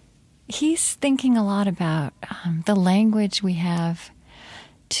he's thinking a lot about the language we have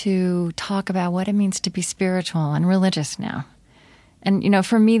to talk about what it means to be spiritual and religious now. And,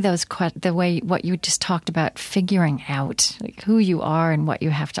 for me, what you just talked about, figuring out like who you are and what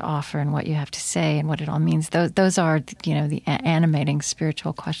you have to offer and what you have to say and what it all means, those are, the animating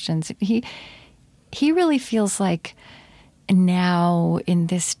spiritual questions. He really feels like now in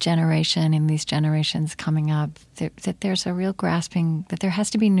this generation, in these generations coming up, that there's a real grasping that there has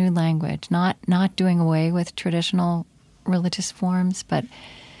to be new language, not doing away with traditional religious forms, but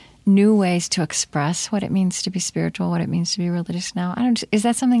new ways to express what it means to be spiritual, what it means to be religious now. Is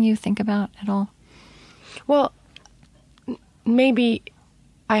that something you think about at all? Well, maybe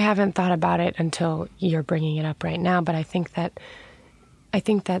I haven't thought about it until you're bringing it up right now, but I think that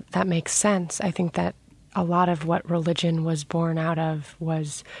makes sense. I think that a lot of what religion was born out of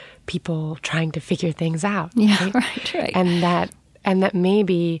was people trying to figure things out. Yeah, right. And that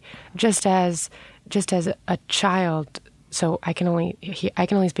maybe just as a child. So I can only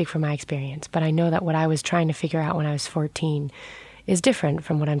speak from my experience, but I know that what I was trying to figure out when I was 14 is different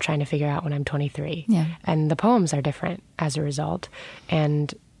from what I'm trying to figure out when I'm 23. Yeah. And the poems are different as a result,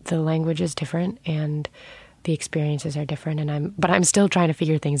 and the language is different, and the experiences are different, but I'm still trying to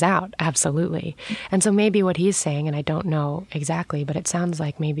figure things out. Absolutely. And so maybe what he's saying, and I don't know exactly, but it sounds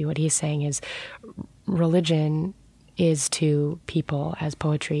like maybe what he's saying is religion is to people as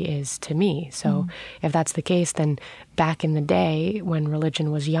poetry is to me. So if that's the case, then back in the day when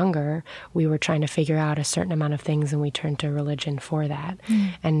religion was younger, we were trying to figure out a certain amount of things and we turned to religion for that.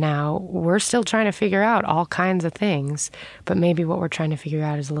 And now we're still trying to figure out all kinds of things, but maybe what we're trying to figure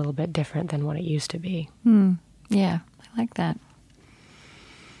out is a little bit different than what it used to be. Yeah, I like that.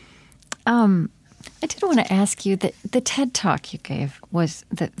 I did want to ask you that the TED Talk you gave was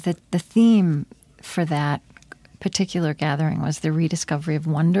the theme for that particular gathering was the rediscovery of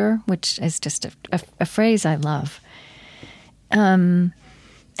wonder, which is just a phrase I love. And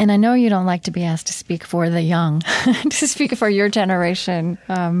I know you don't like to be asked to speak for the young, to speak for your generation.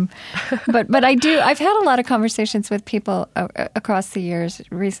 But I do. I've had a lot of conversations with people across the years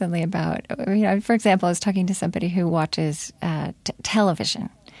recently about, for example, I was talking to somebody who watches television.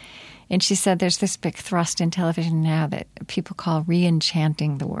 And she said there's this big thrust in television now that people call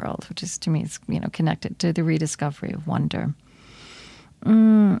re-enchanting the world, which is, to me, it's connected to the rediscovery of wonder.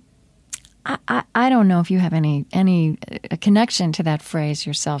 I don't know if you have any connection to that phrase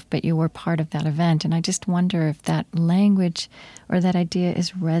yourself, but you were part of that event. And I just wonder if that language or that idea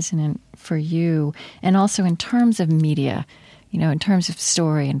is resonant for you. And also in terms of media, in terms of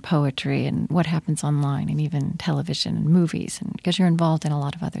story and poetry and what happens online and even television and movies, and because you're involved in a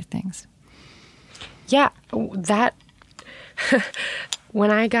lot of other things. Yeah, that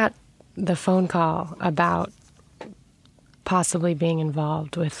when I got the phone call about possibly being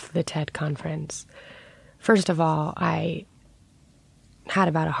involved with the TED conference, first of all, I had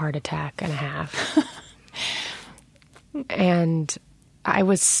about a heart attack and a half. And I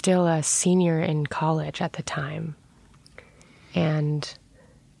was still a senior in college at the time. And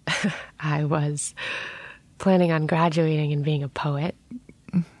I was planning on graduating and being a poet.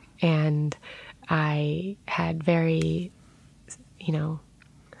 And I had very,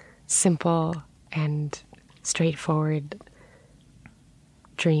 simple and straightforward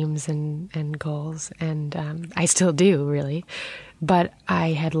dreams and goals. And I still do, really. But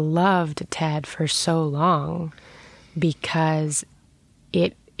I had loved TED for so long because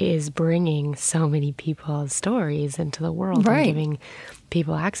it is bringing so many people's stories into the world and giving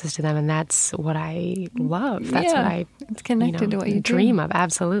people access to them. And that's what I love. That's what I it's connected to what you dream of.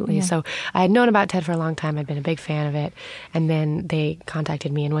 Absolutely. Yeah. So I had known about TED for a long time. I'd been a big fan of it. And then they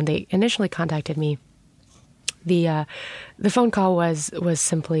contacted me. And when they initially contacted me, the phone call was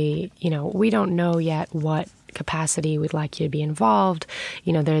simply, we don't know yet what capacity we'd like you to be involved.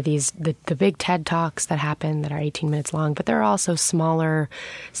 There are the big TED Talks that happen that are 18 minutes long, but there are also smaller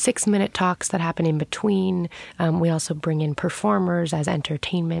 6-minute talks that happen in between. We also bring in performers as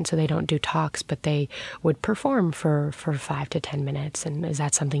entertainment, so they don't do talks, but they would perform for 5 to 10 minutes. And is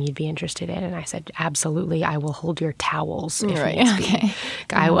that something you'd be interested in? And I said, absolutely. I will hold your towels if needs be.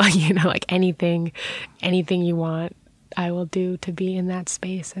 I will, like anything you want, I will do to be in that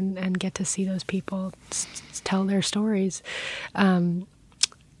space and get to see those people tell their stories. And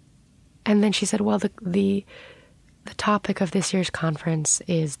then she said, well, the topic of this year's conference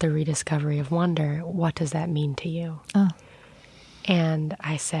is the rediscovery of wonder. What does that mean to you? Oh. And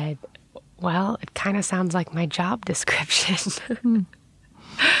I said, well, it kind of sounds like my job description.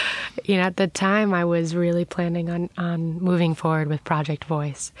 At the time I was really planning on moving forward with Project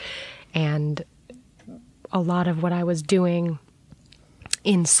Voice. And a lot of what I was doing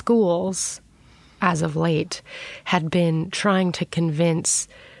in schools as of late had been trying to convince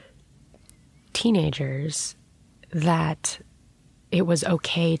teenagers that it was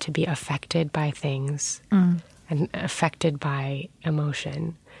okay to be affected by things and affected by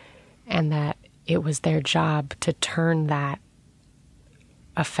emotion, and that it was their job to turn that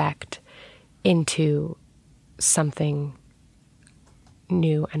affect into something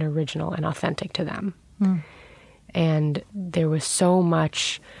new and original and authentic to them. And there was so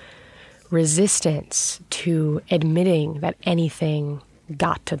much resistance to admitting that anything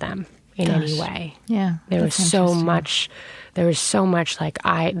got to them in any way. Yeah. There was so much like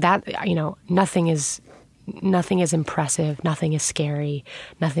nothing is impressive, nothing is scary,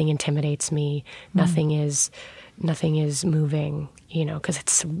 nothing intimidates me, nothing is moving, because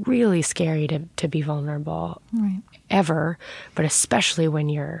it's really scary to be vulnerable ever, but especially when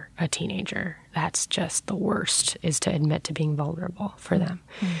you're a teenager. that's just the worst, is to admit to being vulnerable for them.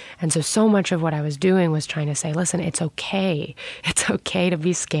 And so much of what I was doing was trying to say, listen, it's okay. It's okay to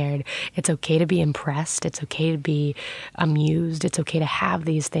be scared. It's okay to be impressed. It's okay to be amused. It's okay to have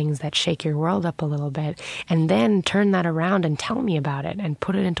these things that shake your world up a little bit, and then turn that around and tell me about it and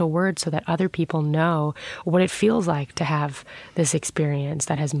put it into words so that other people know what it feels like to have this experience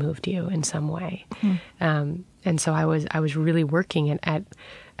that has moved you in some way. And so I was really working at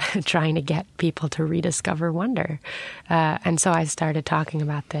trying to get people to rediscover wonder. And so I started talking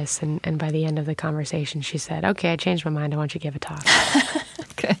about this, and by the end of the conversation, she said, okay, I changed my mind. I want you to give a talk.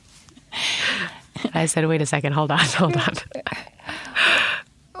 Okay. I said, wait a second, hold on.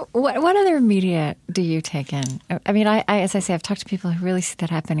 What other media do you take in? I mean, I as I say, I've talked to people who really see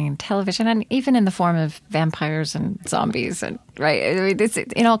that happening in television, and even in the form of vampires and zombies, and right, I mean, it's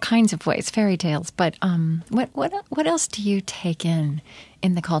in all kinds of ways, fairy tales. But what else do you take in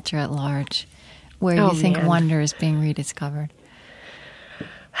the culture at large, where you think wonder is being rediscovered?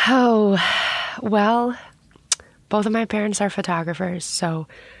 Oh, well, both of my parents are photographers, so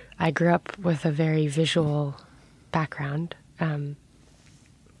I grew up with a very visual background.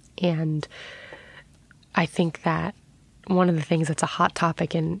 And I think that one of the things that's a hot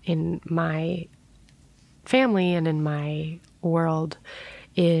topic in my family and in my world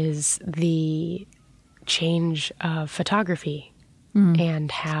is the change of photography and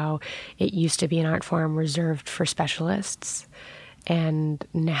how it used to be an art form reserved for specialists, and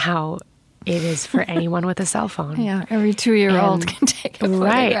now it is for anyone with a cell phone. Yeah, every 2-year-old can take a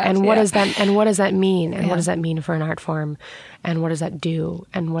photograph. Right, and what does that mean? And what does that mean for an art form? And what does that do?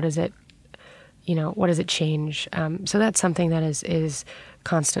 And what does it, what does it change? So that's something that is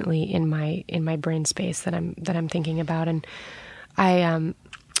constantly in my brain space that I'm thinking about. And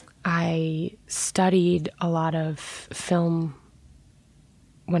I studied a lot of film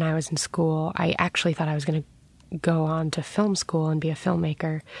when I was in school. I actually thought I was going to go on to film school and be a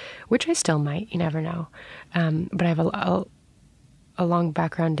filmmaker, which I still might. You never know. But I have a long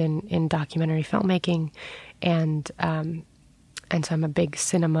background in documentary filmmaking, and so I'm a big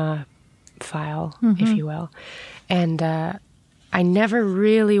cinema file, if you will. And I never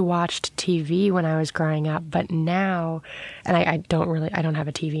really watched TV when I was growing up, but now, and I don't have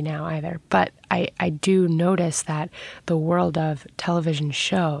a TV now either, but I do notice that the world of television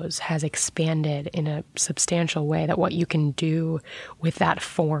shows has expanded in a substantial way, that what you can do with that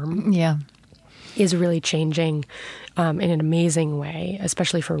form is really changing in an amazing way,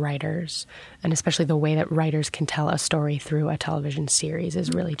 especially for writers, and especially the way that writers can tell a story through a television series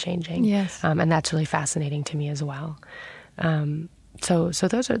is really changing. Yes. And that's really fascinating to me as well. So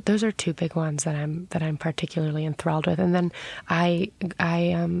those are two big ones that I'm particularly enthralled with. And then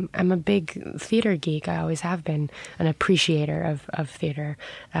I'm a big theater geek. I always have been an appreciator of theater.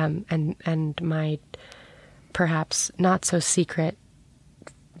 And my perhaps not so secret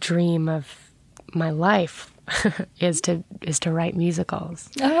dream of my life is to write musicals.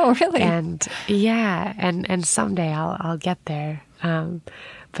 Oh, really? And yeah, and someday I'll get there.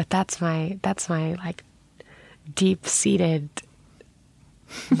 But that's my like deep-seated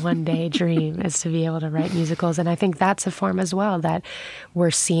one day dream, is to be able to write musicals. And I think that's a form as well that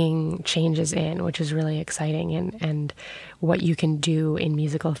we're seeing changes in, which is really exciting, and what you can do in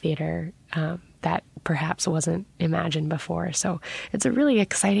musical theater that perhaps wasn't imagined before. So it's a really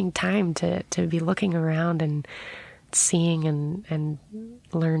exciting time to be looking around and seeing and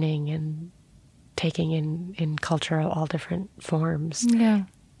learning and taking in culture of all different forms. Yeah.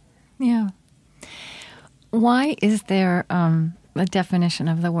 Why is there a definition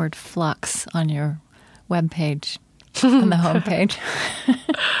of the word flux on your webpage, on the homepage?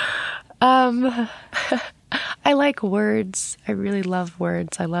 I like words. I really love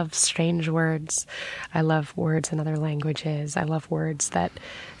words. I love strange words. I love words in other languages. I love words that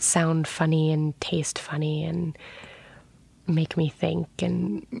sound funny and taste funny and make me think.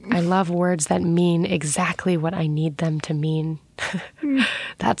 And I love words that mean exactly what I need them to mean.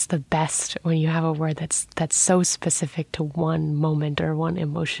 That's the best, when you have a word that's so specific to one moment or one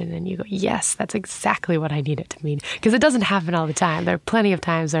emotion, and you go, yes, that's exactly what I need it to mean. Because it doesn't happen all the time. There are plenty of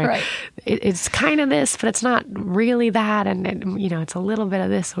times where it's kind of this, but it's not really that, and it's a little bit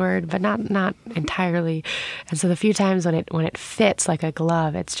of this word, but not entirely. And so the few times when it fits like a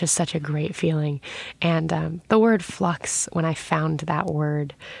glove, it's just such a great feeling. And the word flux, when I found that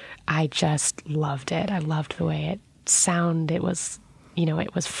word, I just loved it. I loved the way it sound. It was,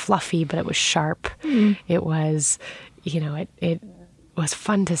 it was fluffy, but it was sharp. It was, it was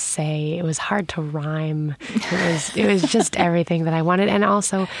fun to say. It was hard to rhyme. It was just everything that I wanted. And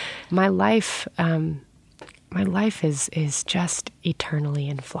also my life, my life is just eternally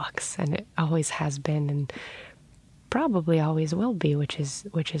in flux, and it always has been, and probably always will be, which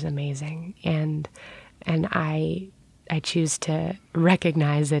is amazing. And I choose to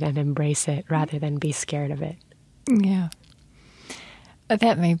recognize it and embrace it rather than be scared of it. Yeah.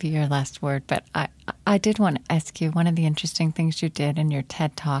 That may be your last word, but I did want to ask you, one of the interesting things you did in your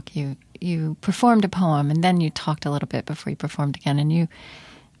TED Talk, you performed a poem, and then you talked a little bit before you performed again, and you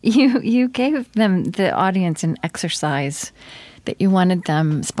gave the audience an exercise that you wanted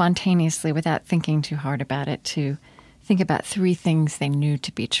them spontaneously, without thinking too hard about it, to think about 3 things they knew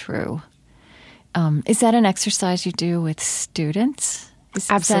to be true. Is that an exercise you do with students?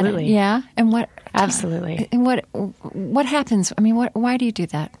 Absolutely. Yeah. And what? Absolutely. And what happens? I mean, why do you do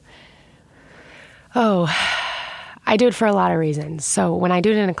that? Oh, I do it for a lot of reasons. So when I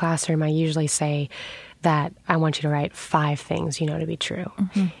do it in a classroom, I usually say that I want you to write 5 things you know to be true.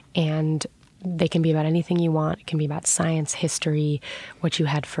 Mm-hmm. And they can be about anything you want. It can be about science, history, what you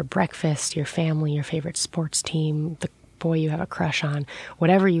had for breakfast, your family, your favorite sports team, the boy you have a crush on,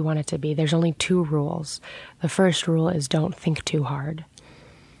 whatever you want it to be. There's only 2 rules. The first rule is don't think too hard.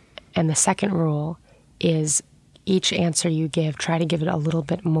 And the second rule is each answer you give, try to give it a little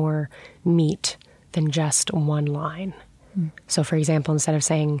bit more meat than just one line. Mm. So, for example, instead of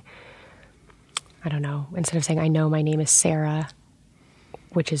saying, I know my name is Sarah,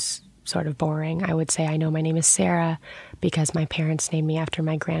 which is sort of boring, I would say, I know my name is Sarah because my parents named me after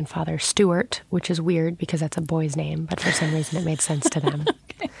my grandfather, Stuart, which is weird because that's a boy's name, but for some reason it made sense to them.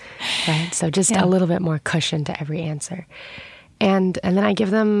 Okay. Right? So just a little bit more cushion to every answer. And then I give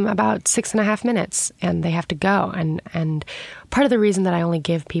them about 6.5 minutes, and they have to go. And part of the reason that I only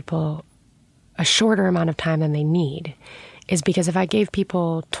give people a shorter amount of time than they need is because if I gave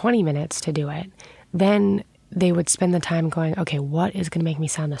people 20 minutes to do it, then they would spend the time going, okay, what is going to make me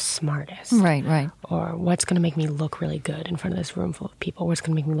sound the smartest? Right. Or what's going to make me look really good in front of this room full of people? What's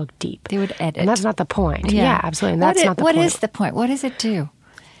going to make me look deep? They would edit. And that's not the point. Yeah, absolutely. And that's not the point. What is the point? What does it do?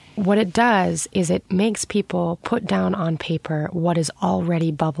 What it does is it makes people put down on paper what is already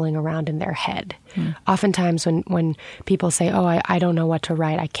bubbling around in their head. Oftentimes when people say, oh, I don't know what to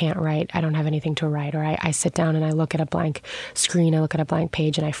write, I can't write, I don't have anything to write, or I sit down and I look at a blank screen, I look at a blank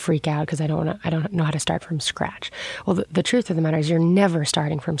page and I freak out because I don't know how to start from scratch. Well, the truth of the matter is you're never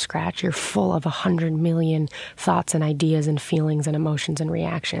starting from scratch. You're full of 100 million thoughts and ideas and feelings and emotions and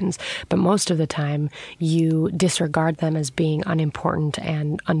reactions. But most of the time you disregard them as being unimportant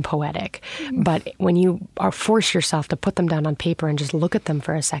and unpoetic. But when you force yourself to put them down on paper and just look at them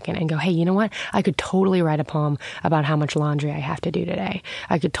for a second and go, hey, you know what? I could totally write a poem about how much laundry I have to do today.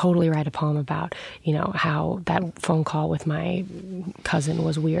 I could totally write a poem about, how that phone call with my cousin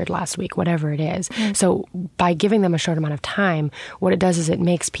was weird last week, whatever it is. So by giving them a short amount of time, what it does is it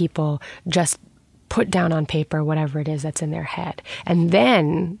makes people just put down on paper whatever it is that's in their head. And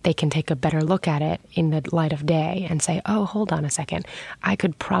then they can take a better look at it in the light of day and say, oh, hold on a second. I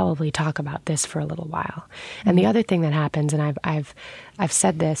could probably talk about this for a little while. And the other thing that happens, and I've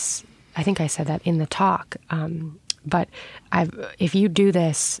said this, I think I said that in the talk, but if you do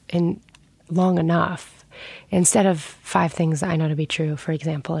this in long enough, instead of 5 things I know to be true, for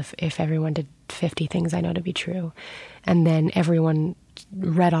example, if everyone did 50 things I know to be true, and then everyone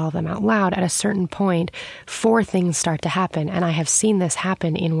read all of them out loud, at a certain point, 4 things start to happen. And I have seen this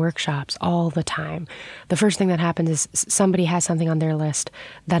happen in workshops all the time. The first thing that happens is somebody has something on their list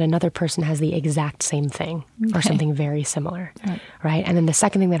that another person has the exact same thing or something very similar, right? And then the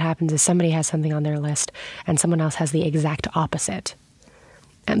second thing that happens is somebody has something on their list and someone else has the exact opposite.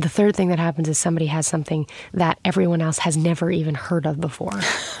 And the third thing that happens is somebody has something that everyone else has never even heard of before.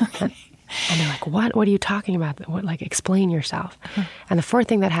 And they're like, what? What are you talking about? Explain yourself. And the fourth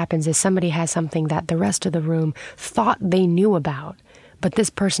thing that happens is somebody has something that the rest of the room thought they knew about, but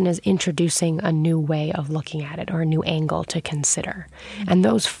this person is introducing a new way of looking at it or a new angle to consider. And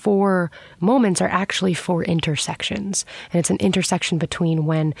those 4 moments are actually 4 intersections. And it's an intersection between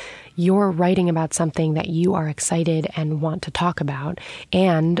when you're writing about something that you are excited and want to talk about,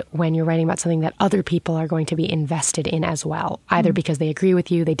 and when you're writing about something that other people are going to be invested in as well, either because they agree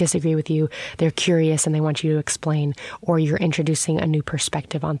with you, they disagree with you, they're curious and they want you to explain, or you're introducing a new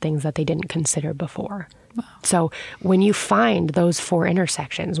perspective on things that they didn't consider before. Wow. So when you find those 4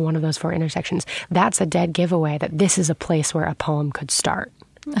 intersections, one of those 4 intersections, that's a dead giveaway that this is a place where a poem could start.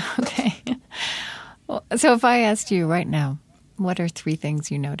 Okay. Well, so if I asked you right now, what are 3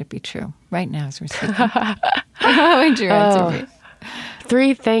 things you know to be true? Right now as we're speaking. How would your answer be?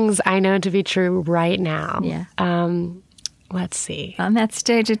 3 things I know to be true right now. Yeah. let's see. On that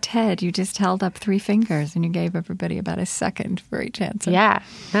stage at TED, you just held up 3 fingers and you gave everybody about a second for each answer. Yeah,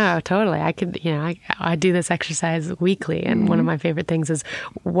 no, totally. I could, I do this exercise weekly, and one of my favorite things is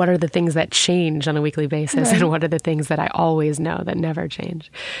what are the things that change on a weekly basis, and what are the things that I always know that never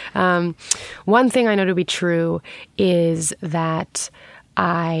change. One thing I know to be true is that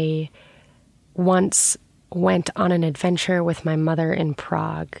I once went on an adventure with my mother in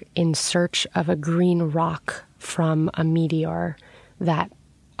Prague in search of a green rock from a meteor that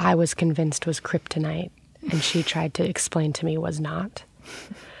I was convinced was kryptonite, and she tried to explain to me was not.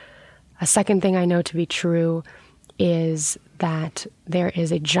 A second thing I know to be true is that there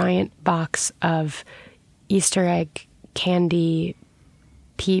is a giant box of Easter egg candy,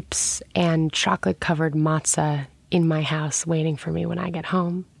 Peeps, and chocolate-covered matzah in my house waiting for me when I get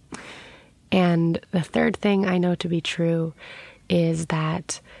home. And the third thing I know to be true is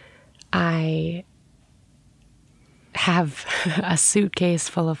that I have a suitcase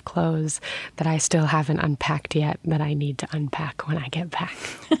full of clothes that I still haven't unpacked yet that I need to unpack when I get back.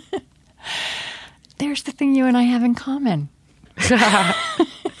 There's the thing you and I have in common.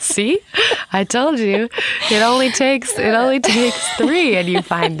 See? I told you. It only takes 3 and you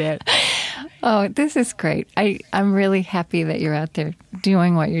find it. Oh, this is great. I'm really happy that you're out there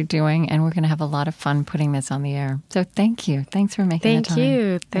doing what you're doing, and we're going to have a lot of fun putting this on the air. So thank you. Thanks for making the time. Thank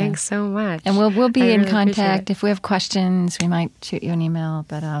you. Thanks so much. And we'll be in really contact. If we have questions, we might shoot you an email,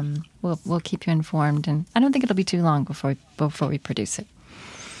 but we'll keep you informed. And I don't think it'll be too long before we produce it.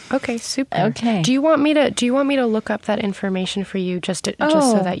 Okay, super. Okay. Do you want me to look up that information for you just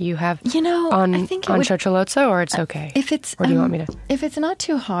so that you have on Chocholozzo, or it's okay? If it's or do you want me to? If it's not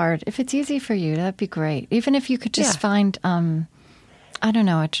too hard, if it's easy for you, that'd be great. Even if you could just find I don't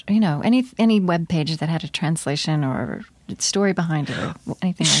know, any web page that had a translation or story behind it or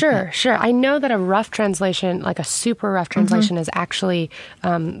anything like that. Sure. I know that a rough translation, like a super rough translation, is actually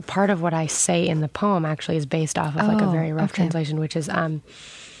part of what I say in the poem. Actually, is based off of like a very rough translation, which is.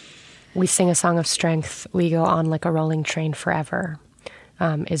 We sing a song of strength, we go on like a rolling train forever,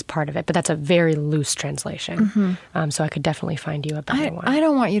 is part of it. But that's a very loose translation. So I could definitely find you a better one. I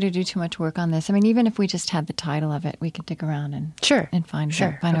don't want you to do too much work on this. I mean, even if we just had the title of it, we could dig around and find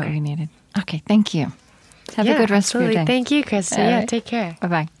out what we needed. Okay, thank you. Have a good rest of your day. Thank you, Krista. Take care.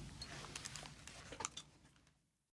 Bye-bye.